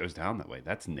it just goes down that way.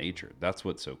 That's nature. That's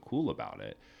what's so cool about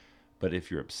it. But if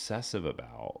you're obsessive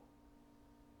about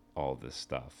all this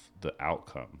stuff, the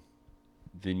outcome,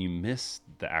 then you miss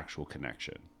the actual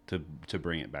connection to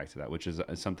bring it back to that, which is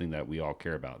something that we all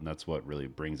care about. And that's what really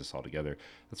brings us all together.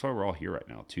 That's why we're all here right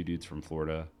now. 2 dudes from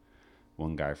Florida,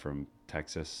 1 guy from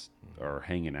Texas are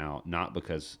hanging out, not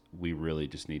because we really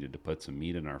just needed to put some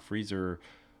meat in our freezer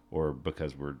or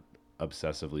because we're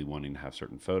obsessively wanting to have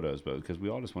certain photos, but because we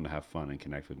all just want to have fun and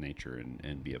connect with nature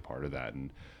and be a part of that.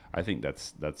 And I think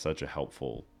that's such a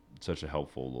helpful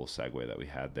little segue that we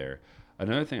had there.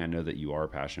 Another thing I know that you are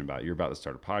passionate about, you're about to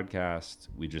start a podcast.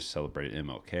 We just celebrated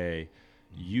MLK.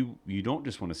 You don't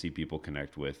just want to see people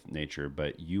connect with nature,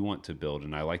 but you want to build,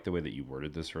 and I like the way that you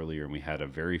worded this earlier, and we had a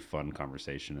very fun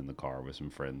conversation in the car with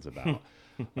some friends about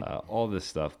all this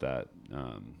stuff that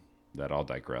I'll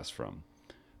digress from.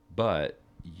 But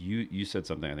you said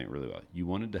something I think really well. You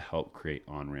wanted to help create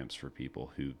on-ramps for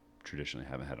people who traditionally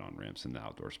haven't had on-ramps in the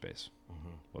outdoor space,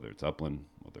 whether it's upland,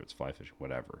 whether it's fly fishing,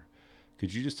 whatever.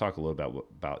 Could you just talk a little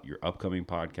about your upcoming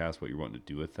podcast, what you're wanting to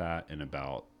do with that, and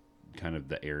about kind of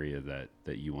the area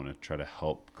that you want to try to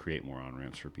help create more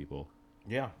on-ramps for people?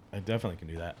 Yeah, I definitely can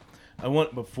do that.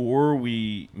 Before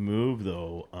we move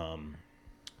though,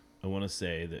 I want to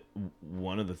say that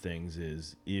one of the things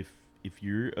is if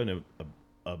you're an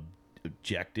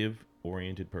objective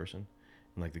oriented person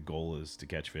and like the goal is to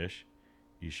catch fish,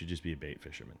 you should just be a bait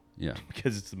fisherman. Yeah,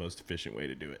 because it's the most efficient way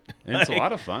to do it. And it's a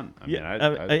lot of fun. I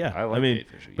like bait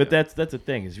fishing. But that's the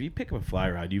thing is if you pick up a fly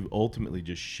rod, you've ultimately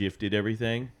just shifted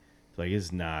everything. It's like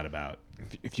it's not about.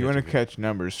 If you want to catch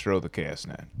numbers, throw the cast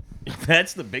net.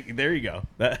 That's the big. There you go.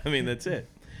 That's it.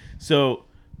 So,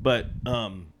 but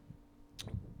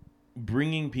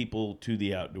bringing people to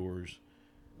the outdoors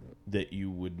that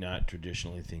you would not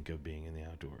traditionally think of being in the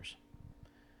outdoors.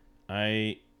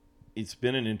 It's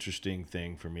been an interesting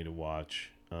thing for me to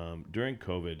watch. During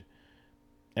COVID,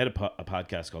 I had a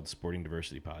podcast called the Sporting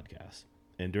Diversity Podcast.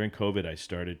 And during COVID, I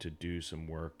started to do some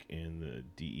work in the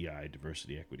DEI,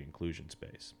 diversity, equity, inclusion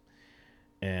space.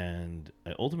 And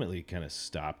I ultimately kind of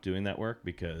stopped doing that work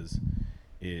because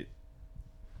it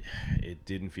it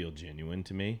didn't feel genuine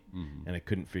to me, and I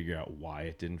couldn't figure out why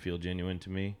it didn't feel genuine to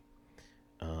me.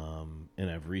 And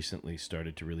I've recently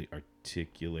started to really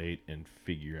articulate and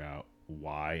figure out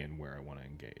why and where I want to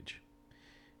engage.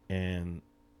 And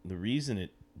the reason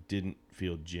it didn't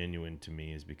feel genuine to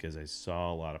me is because I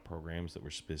saw a lot of programs that were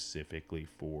specifically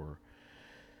for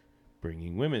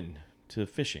bringing women to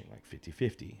fishing, like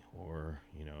 50-50, or,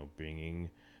 you know, bringing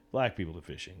black people to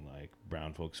fishing, like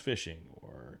brown folks fishing,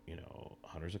 or, you know,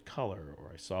 hunters of color,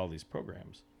 or I saw these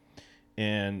programs.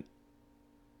 And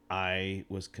I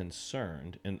was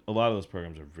concerned, and a lot of those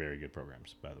programs are very good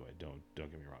programs, by the way. Don't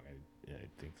get me wrong. I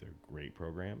think they're great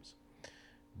programs.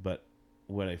 But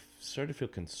what I started to feel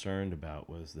concerned about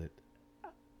was that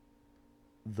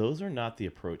those are not the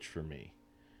approach for me.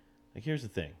 Like, here's the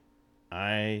thing.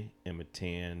 I am a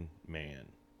tan man.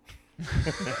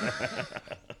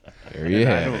 There you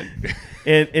have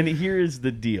it. And here is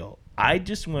the deal. I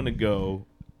just want to go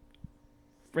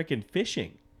freaking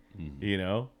fishing. You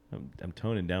know, I'm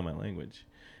toning down my language,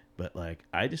 but like,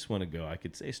 I just want to go. I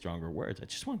could say stronger words. I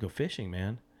just want to go fishing,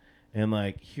 man. And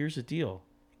like, here's the deal.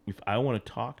 If I want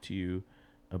to talk to you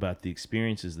about the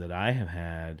experiences that I have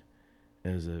had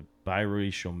as a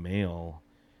biracial male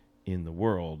in the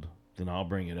world, then I'll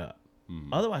bring it up.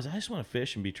 Otherwise, I just want to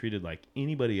fish and be treated like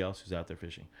anybody else who's out there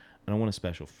fishing. I don't want a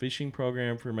special fishing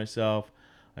program for myself.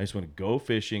 I just want to go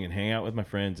fishing and hang out with my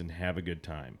friends and have a good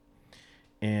time.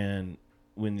 And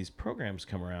when these programs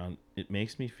come around, it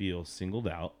makes me feel singled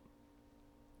out,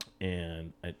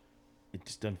 and it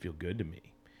just doesn't feel good to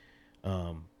me.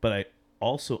 But I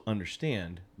also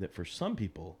understand that for some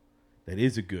people, that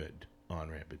is a good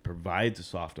on-ramp. It provides a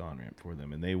soft on-ramp for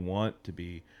them, and they want to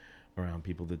be around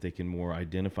people that they can more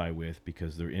identify with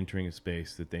because they're entering a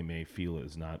space that they may feel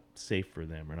is not safe for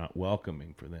them or not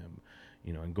welcoming for them.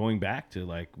 You know, and going back to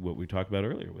like what we talked about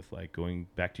earlier with like going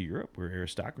back to Europe where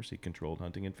aristocracy controlled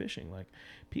hunting and fishing, like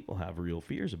people have real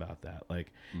fears about that.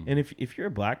 Like, and if you're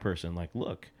a black person, like,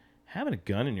 look, having a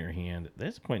gun in your hand,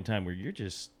 there's a point in time where you're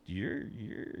just,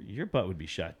 your butt would be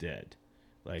shot dead.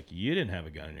 Like, you didn't have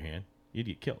a gun in your hand, you'd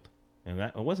get killed. And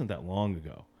that, it wasn't that long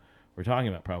ago. We're talking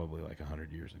about probably like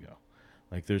 100 years ago.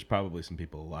 Like, there's probably some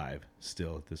people alive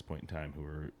still at this point in time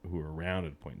who were around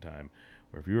at a point in time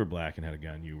where if you were black and had a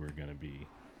gun, you were going to be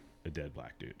a dead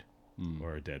black dude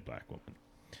or a dead black woman.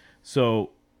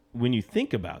 So when you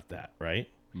think about that, right,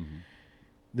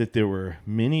 that there were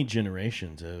many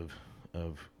generations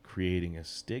of creating a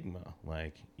stigma,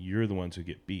 like you're the ones who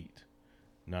get beat,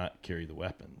 not carry the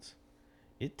weapons.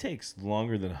 It takes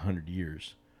longer than 100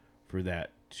 years for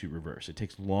that to reverse. It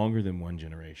takes longer than one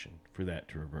generation for that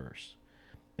to reverse.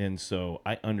 And so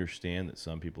I understand that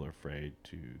some people are afraid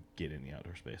to get in the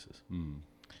outdoor spaces.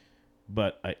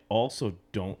 But I also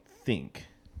don't think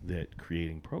that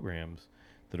creating programs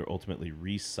that are ultimately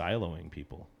re-siloing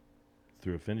people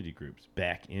through affinity groups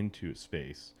back into a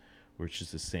space where it's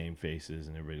just the same faces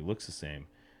and everybody looks the same,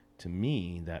 to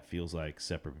me, that feels like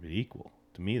separate but equal.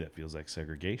 To me, that feels like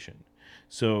segregation.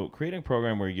 So creating a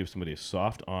program where you give somebody a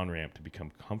soft on-ramp to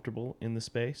become comfortable in the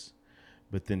space,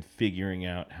 but then figuring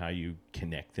out how you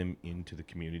connect them into the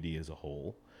community as a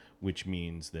whole, which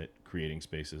means that creating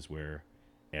spaces where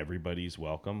everybody's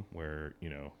welcome, where, you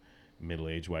know,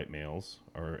 middle-aged white males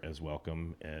are as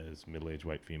welcome as middle-aged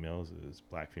white females, as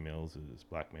black females, as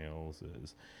black males,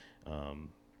 as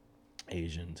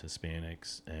Asians,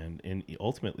 Hispanics, and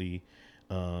ultimately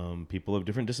people of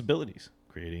different disabilities.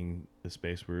 Creating a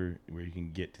space where you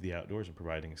can get to the outdoors and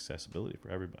providing accessibility for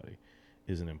everybody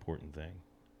is an important thing.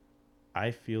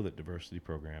 I feel that diversity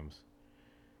programs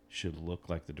should look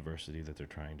like the diversity that they're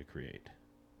trying to create,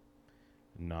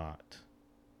 not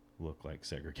look like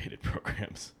segregated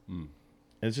programs.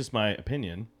 It's just my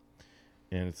opinion,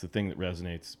 and it's the thing that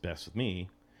resonates best with me.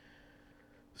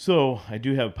 So I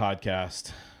do have a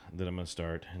podcast that I'm going to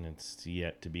start, and it's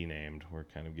yet to be named. We're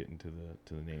kind of getting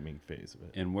to the naming phase of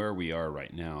it. And where we are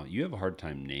right now, you have a hard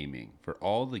time naming for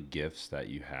all the gifts that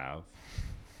you have.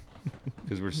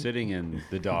 Because we're sitting in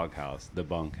the doghouse, the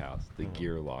bunkhouse, the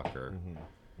gear locker.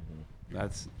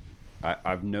 That's,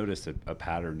 I've noticed a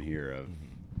pattern here of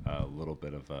a little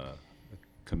bit of a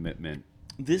commitment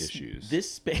issues.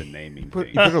 This space, to naming You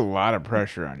things. put a lot of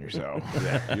pressure on yourself.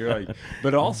 Yeah, you're like,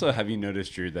 but also, have you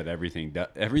noticed, Drew, that everything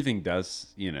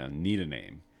does, you know, need a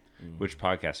name? Which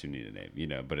podcast you need a name, you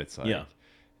know? But it's like,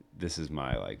 this is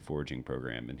my like foraging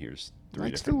program, and here's three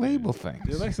Likes to different label names. things.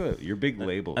 He likes to, you're big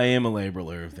label. I am a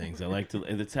labeler of things. I like to.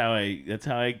 That's how I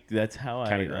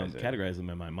Categorize it. categorize them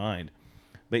in my mind.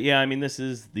 But yeah, I mean, this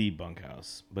is the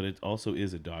bunkhouse, but it also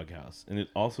is a doghouse, and it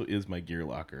also is my gear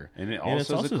locker, And it it's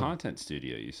also is a content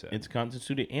studio, you said. It's a content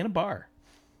studio and a bar.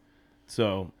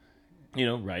 So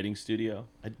writing studio.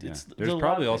 There's a lot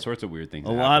probably of all things. sorts of weird things.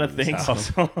 A that lot happen of in this things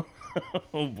house. also.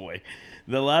 Oh boy,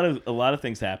 a lot of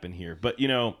things happen here. But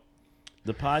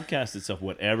the podcast itself,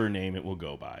 whatever name it will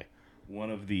go by, one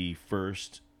of the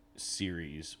first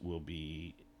series will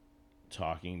be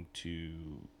talking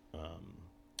to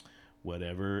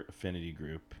whatever affinity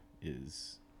group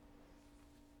is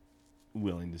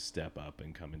willing to step up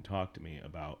and come and talk to me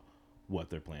about what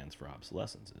their plans for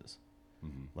obsolescence is.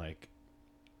 Mm-hmm. Like,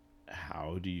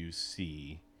 how do you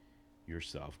see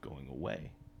yourself going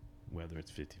away? Whether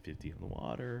it's 50-50 on the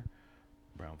water,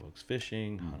 brown folks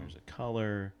fishing, hunters of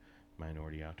color,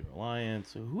 Minority Outdoor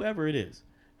Alliance, or whoever it is.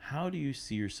 How do you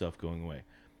see yourself going away?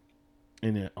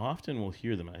 And it often we'll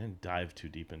hear them. I didn't dive too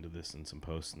deep into this in some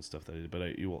posts and stuff that I did,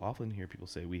 but you will often hear people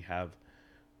say,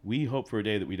 we hope for a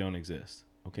day that we don't exist.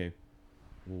 Okay,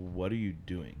 well, what are you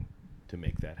doing to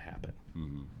make that happen?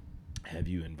 Mm-hmm. Have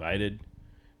you invited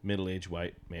middle-aged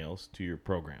white males to your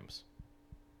programs?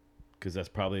 Because that's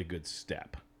probably a good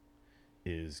step,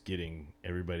 is getting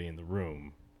everybody in the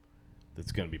room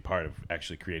that's going to be part of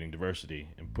actually creating diversity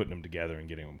and putting them together and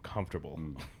getting them comfortable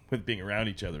with being around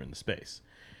each other in the space.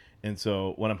 And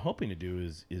so what I'm hoping to do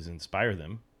is inspire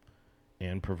them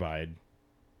and provide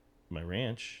my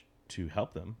ranch to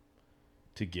help them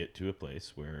to get to a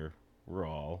place where we're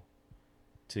all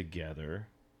together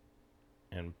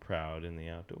and proud in the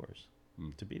outdoors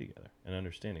to be together and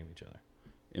understanding each other.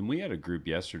 And we had a group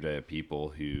yesterday of people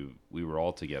who we were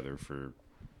all together for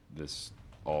this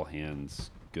all hands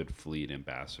Good Fleet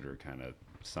Ambassador kind of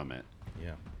summit.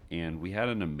 Yeah. And we had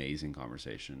an amazing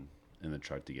conversation in the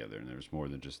truck together, and there was more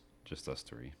than just us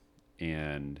three.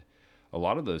 And a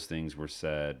lot of those things were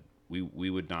said we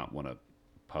would not want to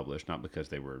publish, not because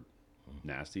they were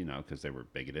nasty, not because they were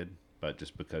bigoted, but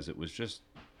just because it was just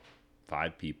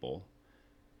 5 people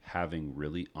having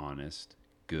really honest,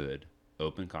 good,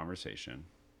 open conversation.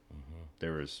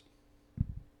 There was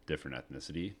different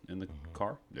ethnicity in the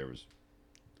car. There was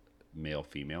male,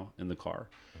 female in the car.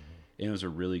 And it was a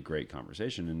really great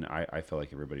conversation. And I felt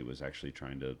like everybody was actually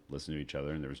trying to listen to each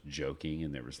other, and there was joking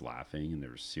and there was laughing and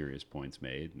there was serious points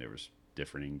made and there was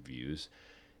differing views.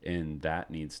 And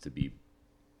that needs to be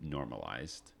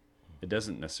normalized. It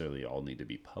doesn't necessarily all need to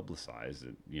be publicized.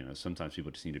 Sometimes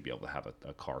people just need to be able to have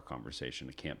a car conversation,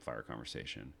 a campfire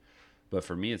conversation. But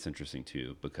for me, it's interesting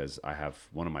too, because I have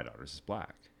one of my daughters is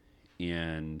black,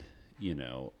 and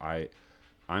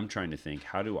I'm trying to think,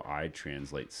 how do I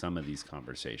translate some of these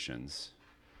conversations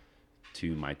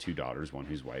to my 2 daughters, one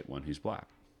who's white, one who's black?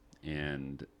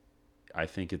 And I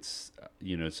think it's,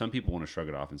 some people want to shrug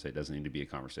it off and say it doesn't need to be a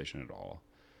conversation at all.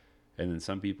 And then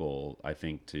some people, I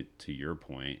think to your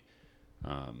point,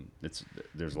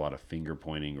 there's a lot of finger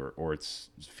pointing or it's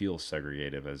feels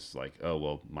segregative as like, oh,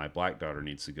 well, my black daughter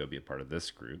needs to go be a part of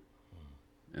this group,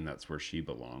 and that's where she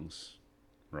belongs,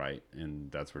 right?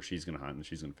 And that's where she's going to hunt and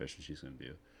she's going to fish and she's going to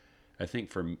do. I think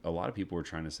for a lot of people, we're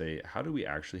trying to say, how do we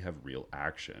actually have real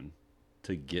action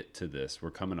to get to this?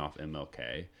 We're coming off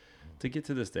MLK to get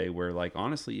to this day where, like,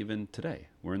 honestly, even today,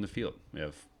 we're in the field. We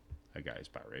have a guy who's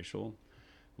biracial.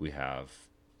 We have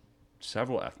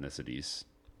several ethnicities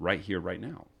right here, right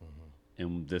now.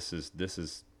 And this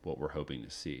is what we're hoping to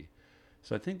see.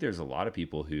 So I think there's a lot of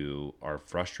people who are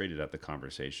frustrated at the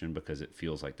conversation because it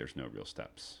feels like there's no real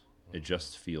steps. It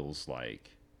just feels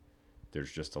like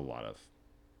there's just a lot of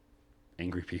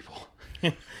angry people.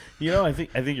 I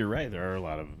think you're right. There are a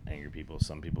lot of angry people.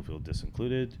 Some people feel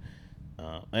disincluded.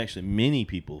 Actually, many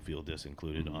people feel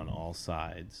disincluded on all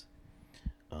sides.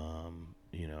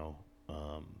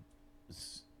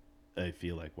 I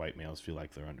feel like white males feel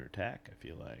like they're under attack. I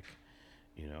feel like,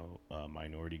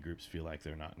 minority groups feel like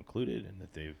they're not included and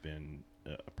that they've been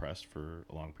oppressed for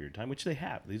a long period of time, which they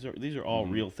have. These are all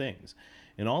real things,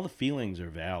 and all the feelings are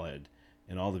valid,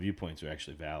 and all the viewpoints are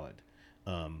actually valid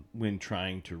when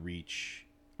trying to reach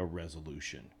a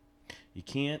resolution. You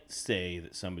can't say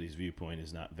that somebody's viewpoint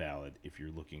is not valid if you're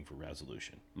looking for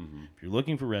resolution. If you're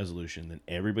looking for resolution, then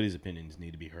everybody's opinions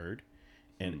need to be heard,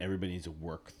 and everybody needs to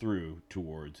work through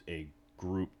towards a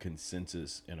group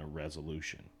consensus and a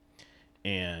resolution.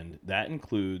 And that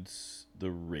includes the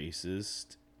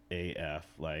racist AF,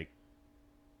 like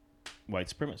white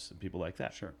supremacists and people like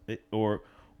that. Sure.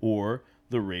 Or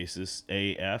the racist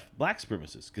AF black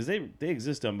supremacists, because they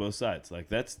exist on both sides. Like,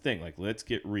 that's the thing. Like, let's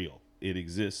get real. It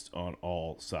exists on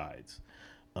all sides.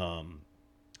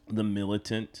 The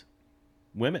militant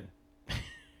women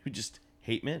who just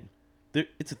hate men.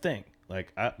 It's a thing.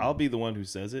 Like, I'll be the one who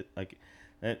says it. Like,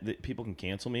 that people can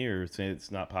cancel me or say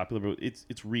it's not popular, but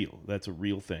it's real. That's a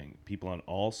real thing. People on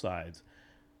all sides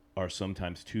are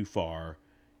sometimes too far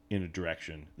in a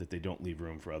direction that they don't leave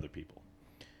room for other people.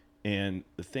 And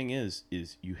the thing is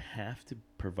you have to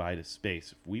provide a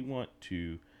space. If we want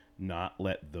to not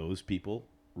let those people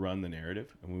run the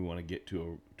narrative, and we want to get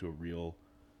to a real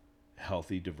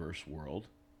healthy, diverse world,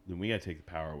 then we got to take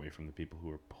the power away from the people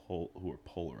who are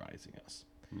polarizing us.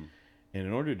 And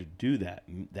in order to do that,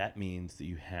 that means that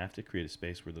you have to create a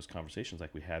space where those conversations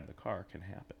like we had in the car can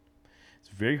happen. It's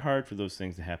very hard for those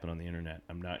things to happen on the internet.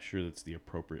 I'm not sure that's the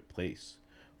appropriate place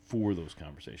for those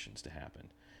conversations to happen.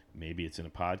 Maybe it's in a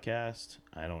podcast.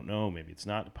 I don't know. Maybe it's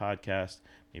not a podcast.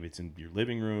 Maybe it's in your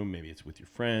living room. Maybe it's with your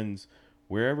friends.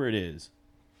 Wherever it is,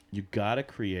 you got to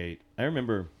create. I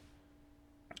remember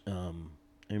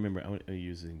I want to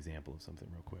use an example of something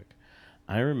real quick.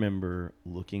 I remember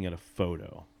looking at a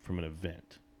photo from an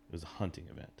event. It was a hunting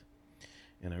event.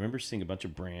 And I remember seeing a bunch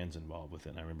of brands involved with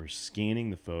it. And I remember scanning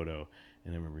the photo,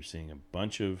 and I remember seeing a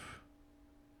bunch of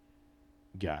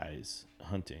guys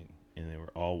hunting, and they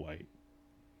were all white.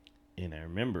 And I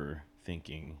remember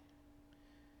thinking,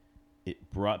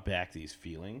 it brought back these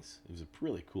feelings. It was a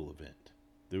really cool event.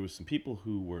 There was some people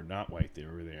who were not white. They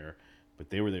were there,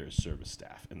 but they were there as service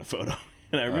staff in the photo.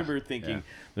 And I remember thinking,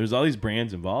 there's all these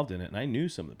brands involved in it, and I knew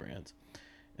some of the brands.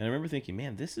 And I remember thinking,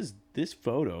 man, this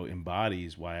photo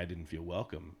embodies why I didn't feel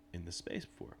welcome in this space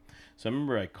before. So I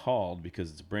remember I called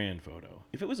because it's a brand photo.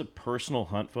 If it was a personal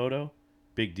hunt photo,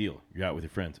 big deal. You're out with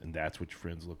your friends, and that's what your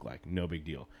friends look like. No big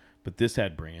deal. But this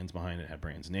had brands behind it, had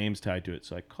brands' names tied to it.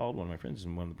 So I called one of my friends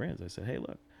in one of the brands. I said, hey,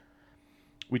 look,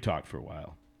 we talked for a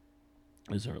while.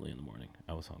 It was early in the morning.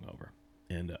 I was hungover.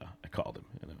 And I called him,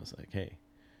 and I was like, hey,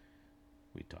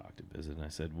 we talked and visited. And I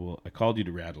said, well, I called you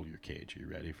to rattle your cage. Are you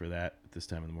ready for that at this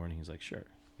time in the morning? He's like, sure.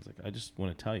 I was like, I just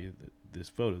want to tell you that this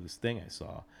photo, this thing I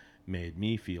saw, made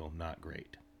me feel not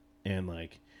great. And,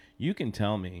 like, you can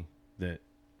tell me that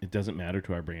it doesn't matter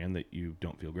to our brand that you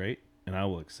don't feel great, and I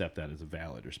will accept that as a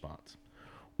valid response.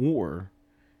 Or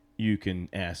you can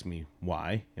ask me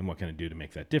why and what can I do to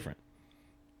make that different.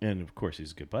 And, of course,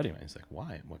 he's a good buddy of mine. He's like,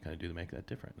 why? And what can I do to make that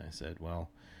different? And I said, well,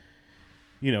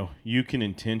 you know, you can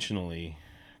intentionally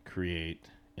create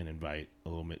and invite a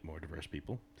little bit more diverse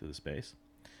people to the space.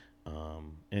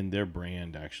 And their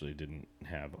brand actually didn't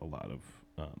have a lot of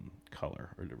color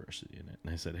or diversity in it.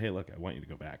 And I said, hey, look, I want you to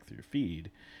go back through your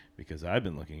feed because I've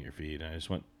been looking at your feed, and I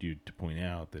just want you to point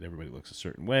out that everybody looks a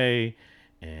certain way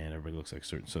and everybody looks like a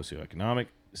certain socioeconomic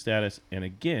status. And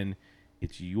again,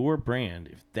 it's your brand.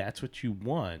 If that's what you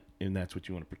want and that's what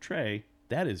you want to portray,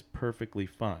 that is perfectly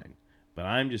fine. But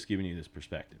I'm just giving you this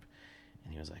perspective.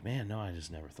 And he was like, man, no, I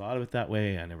just never thought of it that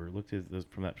way. I never looked at this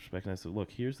from that perspective. I said, look,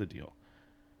 here's the deal.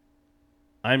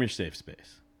 I'm your safe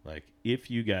space. Like, if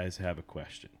you guys have a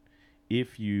question,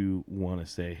 if you want to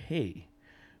say, hey,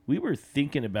 we were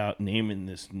thinking about naming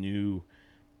this new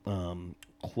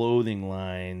clothing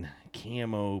line,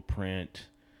 camo print,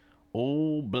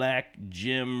 Old Black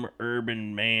Jim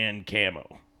Urban Man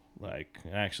Camo. Like,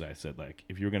 actually, I said, like,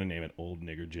 if you were going to name it Old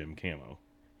Nigger Jim Camo,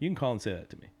 you can call and say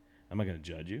that to me. I'm not going to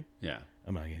judge you. Yeah.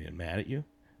 I'm not going to get mad at you.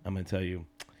 I'm going to tell you,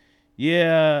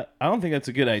 yeah, I don't think that's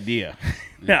a good idea.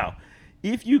 Now,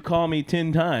 if you call me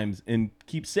 10 times and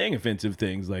keep saying offensive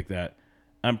things like that,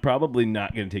 I'm probably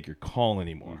not going to take your call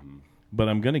anymore. Mm-hmm. But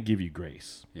I'm going to give you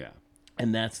grace. Yeah.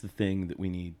 And that's the thing that we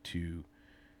need to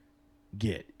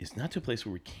get. It's not to a place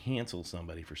where we cancel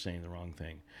somebody for saying the wrong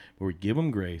thing, but we give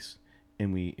them grace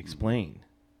and we explain,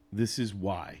 this is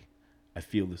why I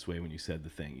feel this way when you said the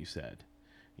thing you said.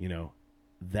 You know,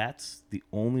 that's the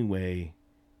only way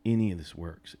any of this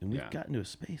works. And we've gotten to a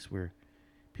space where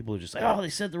people are just like, oh, they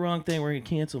said the wrong thing, we're going to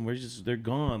cancel them. They're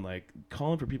gone, like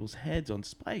calling for people's heads on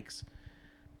spikes.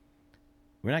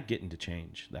 We're not getting to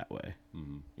change that way.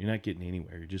 Mm-hmm. You're not getting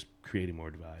anywhere. You're just creating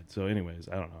more divide. So anyways,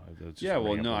 I don't know. Yeah,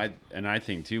 well, no, I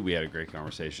think, too, we had a great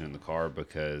conversation in the car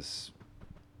because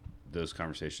those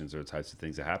conversations are the types of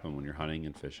things that happen when you're hunting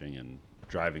and fishing and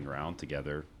driving around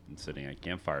together and sitting at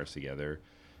campfires together.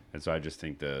 And so I just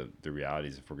think the reality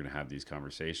is if we're going to have these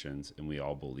conversations and we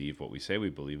all believe what we say we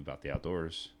believe about the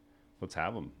outdoors, let's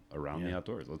have them around the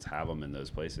outdoors. Let's have them in those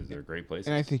places. They're great places.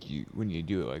 And I think when you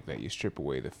do it like that, you strip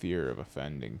away the fear of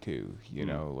offending too. You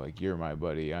know, like, you're my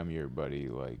buddy, I'm your buddy.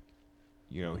 Like,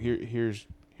 you know, here's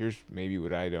maybe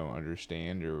what I don't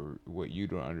understand or what you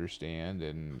don't understand,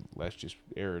 and let's just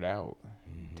air it out.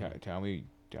 Mm-hmm. Tell me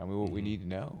what we need to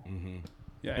know. Mm-hmm.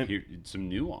 Yeah, here, some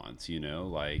nuance. You know,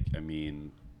 like, I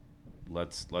mean,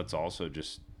 let's also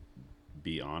just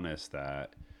be honest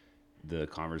that the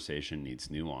conversation needs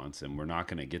nuance, and we're not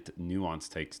going to get to, nuance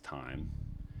takes time,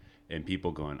 and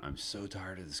people going, I'm so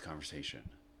tired of this conversation.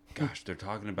 Gosh, they're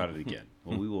talking about it again.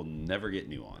 Well, we will never get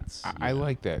nuance. I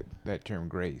like that term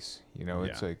grace. You know,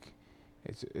 it's like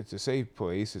it's a safe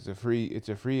place. It's a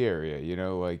free area. You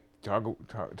know, like,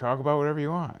 talk about whatever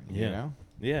you want. Yeah. You know.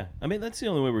 Yeah. I mean, that's the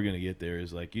only way we're going to get there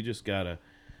is like you just got to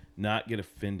not get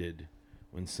offended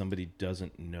when somebody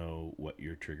doesn't know what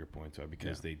your trigger points are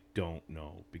because they don't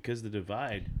know. Because the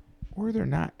divide. Or they're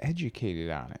not educated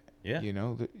on it. Yeah. You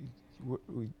know,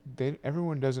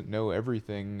 everyone doesn't know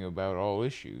everything about all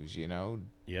issues, you know.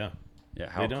 Yeah.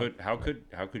 Yeah, They how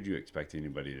could you expect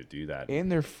anybody to do that?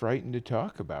 And they're frightened to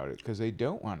talk about it because they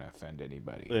don't want to offend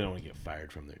anybody. They don't want to get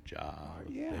fired from their job.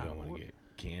 Yeah. They don't want to get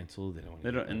canceled. They don't want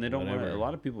They to don't, and they don't want. whatever. A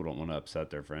lot of people don't want to upset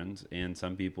their friends, and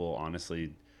some people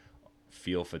honestly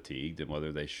feel fatigued, and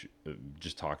whether they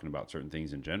just talking about certain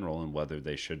things in general, and whether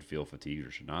they should feel fatigued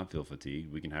or should not feel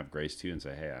fatigued. We can have grace too, and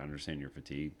say, "Hey, I understand you're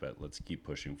fatigued, but let's keep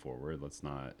pushing forward. Let's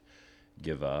not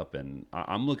give up." And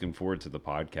I'm looking forward to the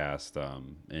podcast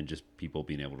and just people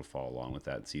being able to follow along with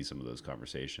that and see some of those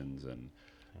conversations. And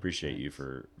appreciate you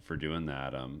for doing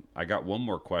that. I got one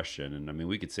more question, and I mean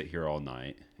we could sit here all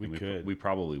night. We could. We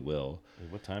probably will.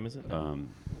 What time is it now?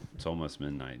 It's almost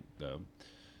midnight though.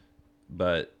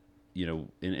 But you know,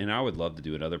 and I would love to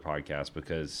do another podcast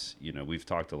because, you know, we've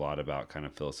talked a lot about kind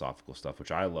of philosophical stuff,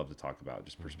 which I love to talk about,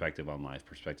 just perspective on life,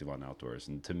 perspective on outdoors.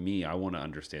 And to me, I want to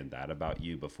understand that about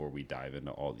you before we dive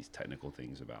into all these technical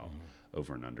things about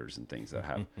over and unders and things that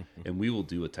have, and we will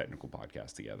do a technical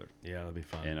podcast together. Yeah, that'll be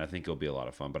fun. And I think it'll be a lot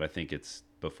of fun, but I think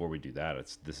before we do that,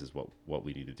 this is what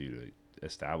we need to do to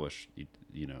establish,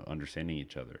 you know, understanding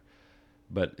each other.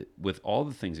 But with all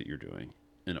the things that you're doing,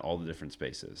 in all the different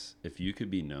spaces, if you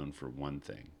could be known for one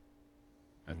thing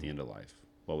at the end of life,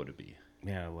 what would it be?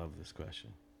 Man, I love this question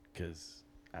because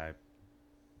I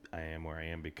am where I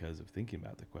am because of thinking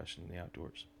about the question in the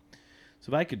outdoors. So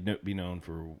if I could be known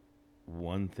for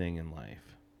one thing in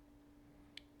life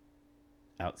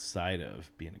outside of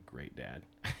being a great dad.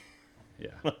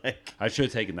 Yeah. Like, I should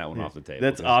have taken that one off the table.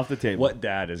 That's off the table. What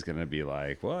dad is going to be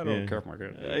like, well, I don't care if my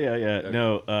kid. Yeah.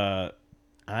 No,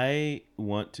 I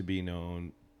want to be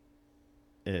known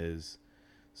as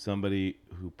somebody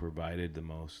who provided the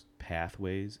most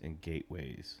pathways and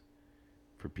gateways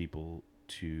for people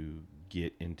to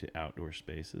get into outdoor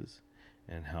spaces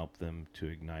and help them to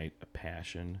ignite a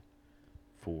passion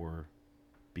for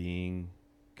being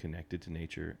connected to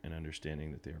nature and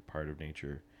understanding that they are part of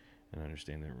nature and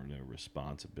understand their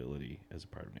responsibility as a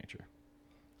part of nature.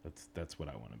 That's what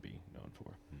I want to be known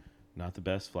for. Not the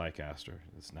best fly caster.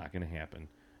 It's not going to happen.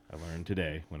 I learned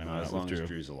today when I went out with Drew. As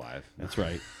Drew's alive. That's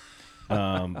right.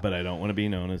 But I don't want to be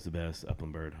known as the best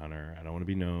upland bird hunter. I don't want to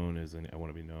be known as I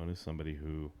want to be known as somebody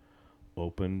who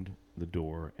opened the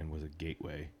door and was a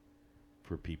gateway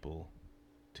for people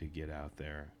to get out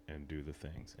there and do the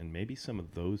things. And maybe some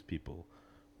of those people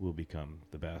will become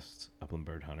the best upland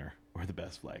bird hunter or the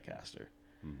best fly caster.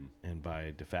 Mm-hmm. And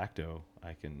by de facto,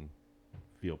 I can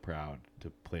feel proud to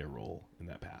play a role in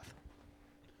that path.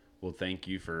 Well, thank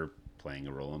you for playing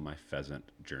a role in my pheasant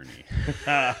journey.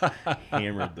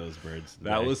 Hammered those birds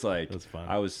today. That was like, that was fun.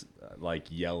 I was like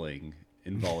yelling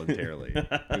involuntarily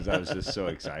because I was just so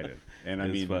excited. And I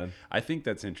mean, fun. I think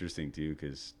that's interesting too,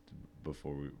 because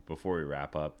before we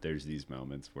wrap up, there's these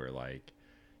moments where like,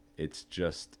 it's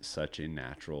just such a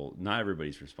natural, not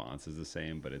everybody's response is the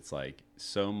same, but it's like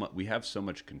we have so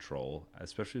much control,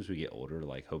 especially as we get older,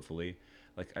 like hopefully,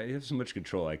 like I have so much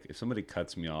control. Like if somebody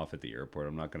cuts me off at the airport,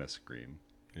 I'm not going to scream.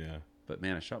 Yeah. But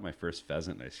man, I shot my first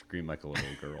pheasant and I screamed like a little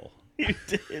girl. You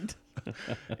did.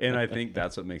 And I think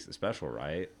that's what makes it special,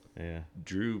 right? Yeah.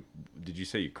 Drew, did you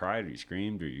say you cried or you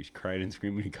screamed or you cried and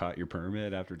screamed when you caught your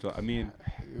permit after? I mean,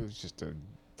 it was just a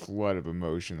flood of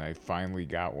emotion. I finally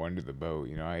got one to the boat.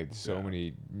 You know, I had so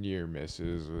many near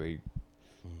misses. The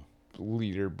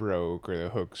leader broke or the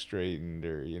hook straightened,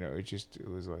 or you know, it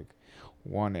was like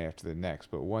one after the next.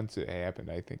 But once it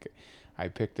happened, I think I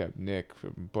picked up Nick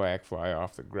from Blackfly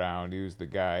off the ground. He was the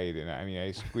guide, and I mean,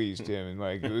 I squeezed him, and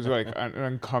like it was like an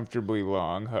uncomfortably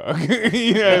long hug.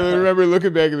 You know, I remember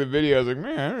looking back at the video. I was like,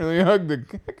 man, I really hugged the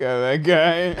heck out of that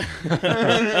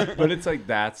guy. But it's like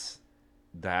that's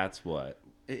what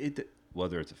it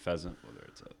whether it's a pheasant, whether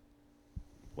it's a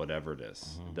whatever it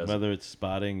is, whether it's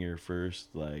spotting your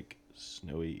first like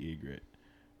snowy egret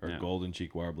or golden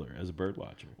cheek warbler as a bird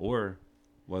watcher, or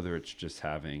whether it's just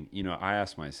having, you know, I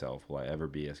ask myself, will I ever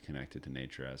be as connected to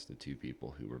nature as the two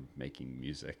people who were making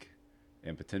music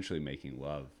and potentially making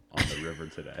love on the river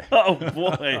today? Oh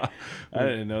boy, I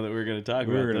didn't know that we were going to talk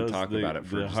about. We were going to talk about it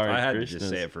for. I had to just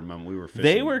say it for a moment. We were fishing.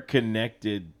 They were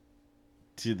connected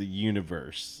to the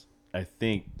universe. I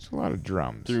think it's a lot of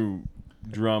drums through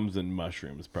drums and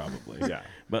mushrooms, probably. Yeah,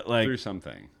 but like through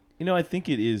something. You know, I think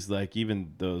it is like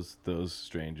even those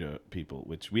strange people,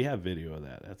 which we have video of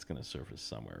that. That's going to surface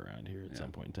somewhere around here at some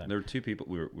point in time. There were two people.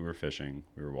 We were fishing.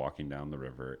 We were walking down the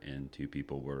river, and two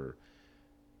people were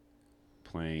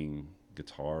playing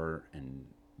guitar and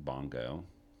bongo.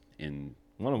 And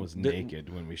one of them was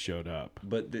naked when we showed up.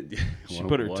 But she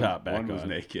put her top back on. One was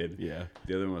naked. Yeah.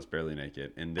 The other one was barely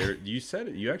naked. And you said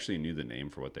it. You actually knew the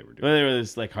name for what they were doing. Well, they were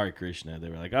just like Hare Krishna. They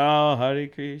were like, oh, Hare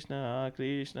Krishna,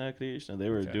 Krishna, Krishna. They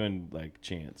were doing like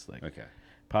chants, like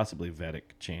possibly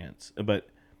Vedic chants. But,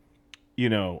 you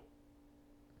know,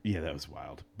 yeah, that was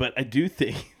wild. But I do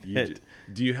think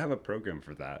do you have a program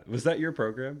for that? Was that your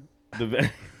program? The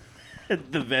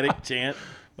Vedic chant.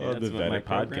 Oh, that's the what my Vedic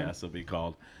program? podcast will be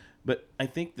called. But I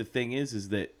think the thing is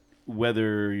that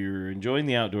whether you're enjoying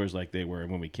the outdoors like they were, and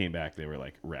when we came back, they were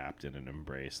like wrapped in an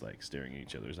embrace, like staring at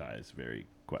each other's eyes very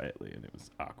quietly, and it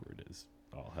was awkward as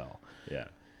all hell. Yeah.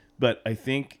 But I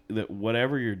think that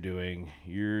whatever you're doing,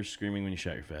 you're screaming when you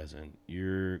shot your pheasant.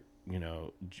 You're, you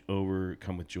know,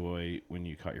 overcome with joy when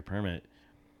you caught your permit.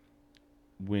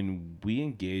 When we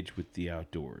engage with the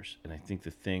outdoors, and I think the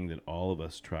thing that all of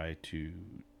us try to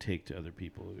take to other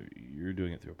people, you're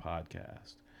doing it through a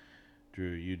podcast.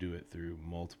 Drew, you do it through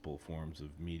multiple forms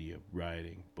of media,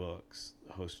 writing, books,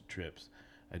 hosted trips.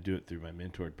 I do it through my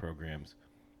mentored programs.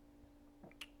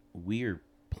 We are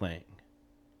playing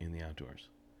in the outdoors,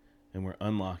 and we're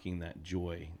unlocking that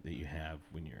joy that you have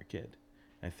when you're a kid.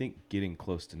 I think getting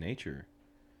close to nature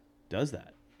does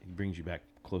that. It brings you back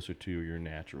closer to your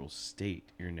natural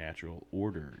state, your natural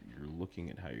order. You're looking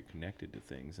at how you're connected to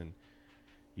things, and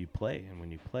you play. And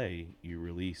when you play, you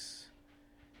release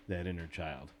that inner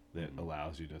child that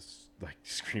allows you to like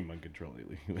scream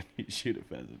uncontrollably when you shoot a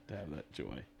pheasant, to have that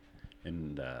joy.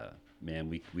 And man,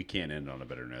 we can't end on a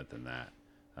better note than that.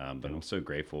 But I'm so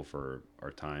grateful for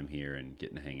our time here and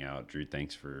getting to hang out. Drew,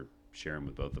 thanks for sharing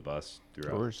with both of us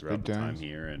throughout the time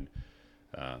here, and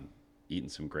eating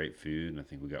some great food. And I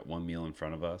think we got one meal in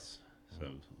front of us,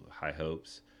 so high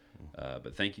hopes.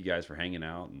 But thank you guys for hanging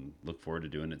out, and look forward to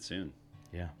doing it soon.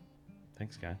 Yeah.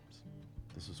 Thanks, guys.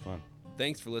 This was fun.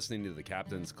 Thanks for listening to the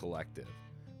Captain's Collective.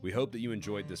 We hope that you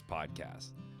enjoyed this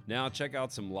podcast. Now check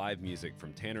out some live music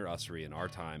from Tanner Ussery and our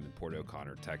time in Port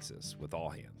O'Connor, Texas with All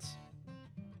Hands.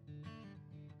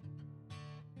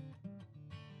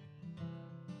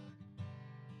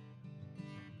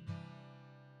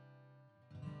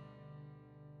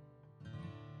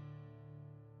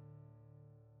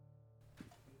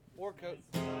 Or coat.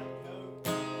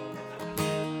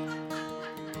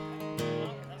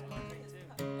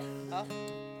 Huh? I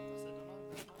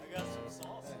got some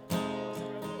sauce.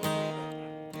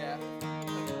 Yeah.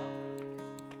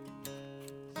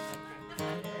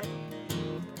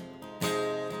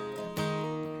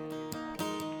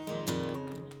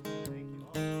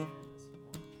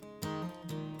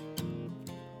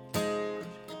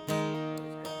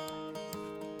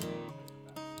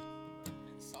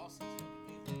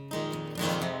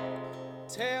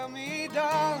 Tell me,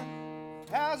 darling,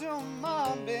 how's your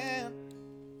mom been?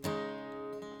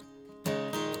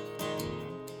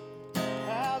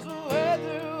 How's the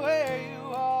weather where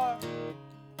you are?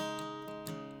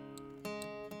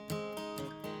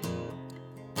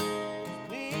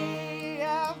 Me,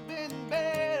 I've been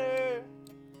better,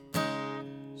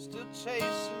 still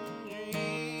chasing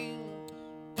dreams,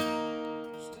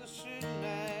 still shooting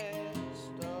at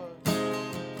stars.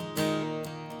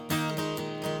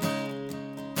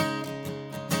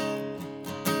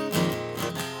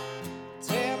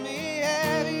 Tell me,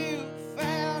 have you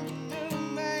found a new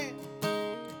man?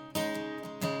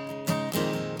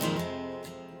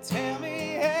 Tell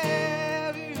me,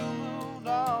 have you moved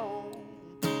on?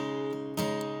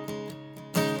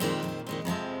 'Cause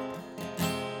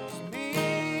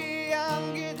me,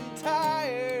 I'm getting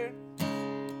tired.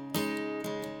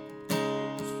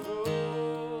 This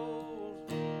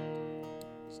road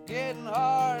is getting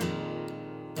hard.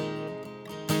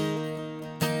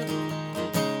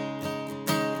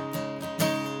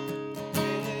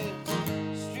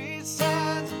 Street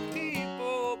signs and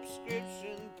people,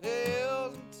 prescription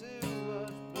pills, and too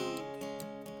much booze.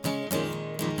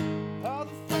 All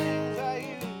the things I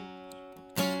use,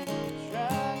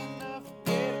 trying to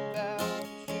forget about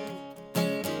you.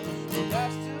 And I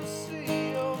still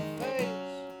see your face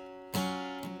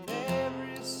in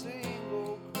every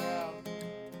single crowd.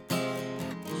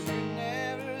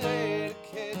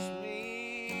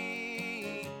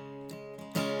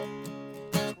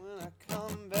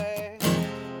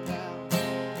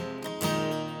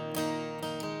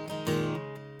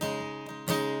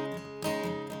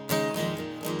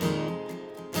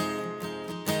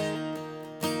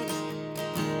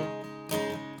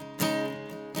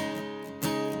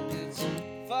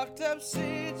 up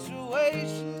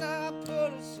situation I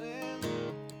put us in.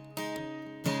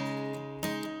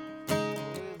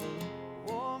 With the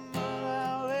woman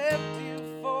I left you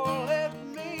for left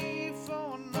me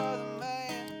for another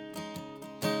man.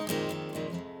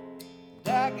 And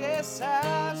I guess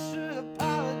I should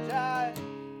apologize.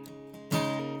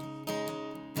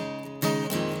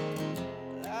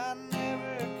 But I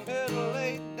never could have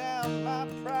laid down my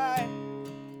pride.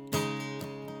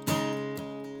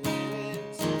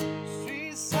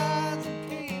 Street signs and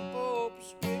people,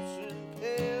 prescription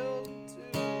pills, and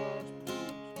too much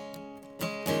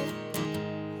booze.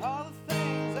 All the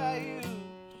things I use,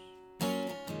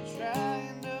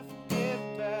 trying to forget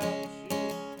about you.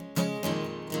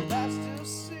 But I still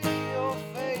see your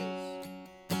face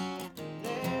in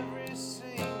every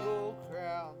single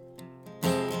crowd.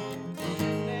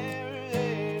 You're never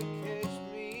there to catch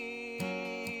me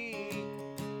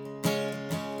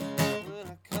when I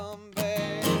come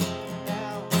back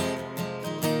down.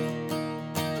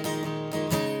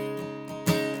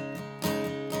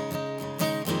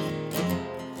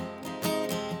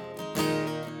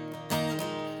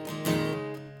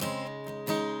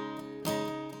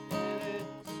 And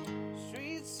it's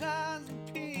street signs and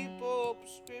people,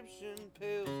 prescription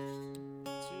pills,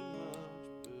 too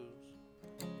much booze.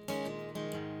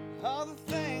 All the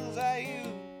things I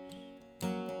use,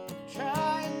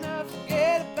 trying to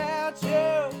forget about you.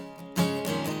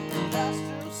 And I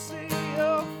still see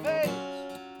your face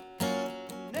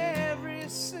in every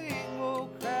single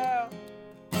crowd.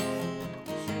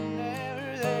 But you're never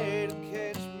there to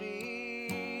catch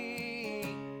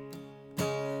me.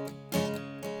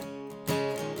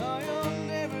 No, you're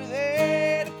never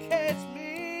there to catch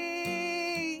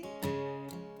me.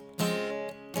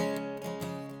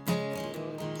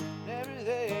 Never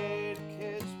there to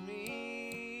catch me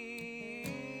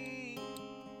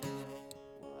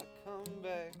when I come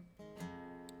back.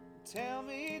 Tell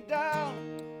me,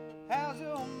 darling, how's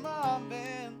your mom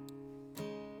been?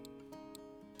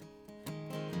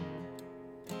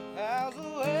 How's the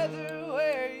weather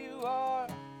where you are?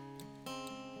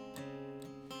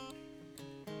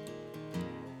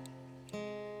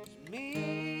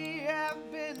 Me,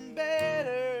 I've been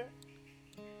better,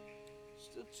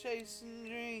 still chasing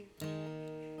dreams,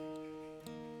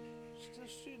 still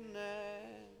shooting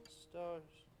at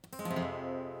stars.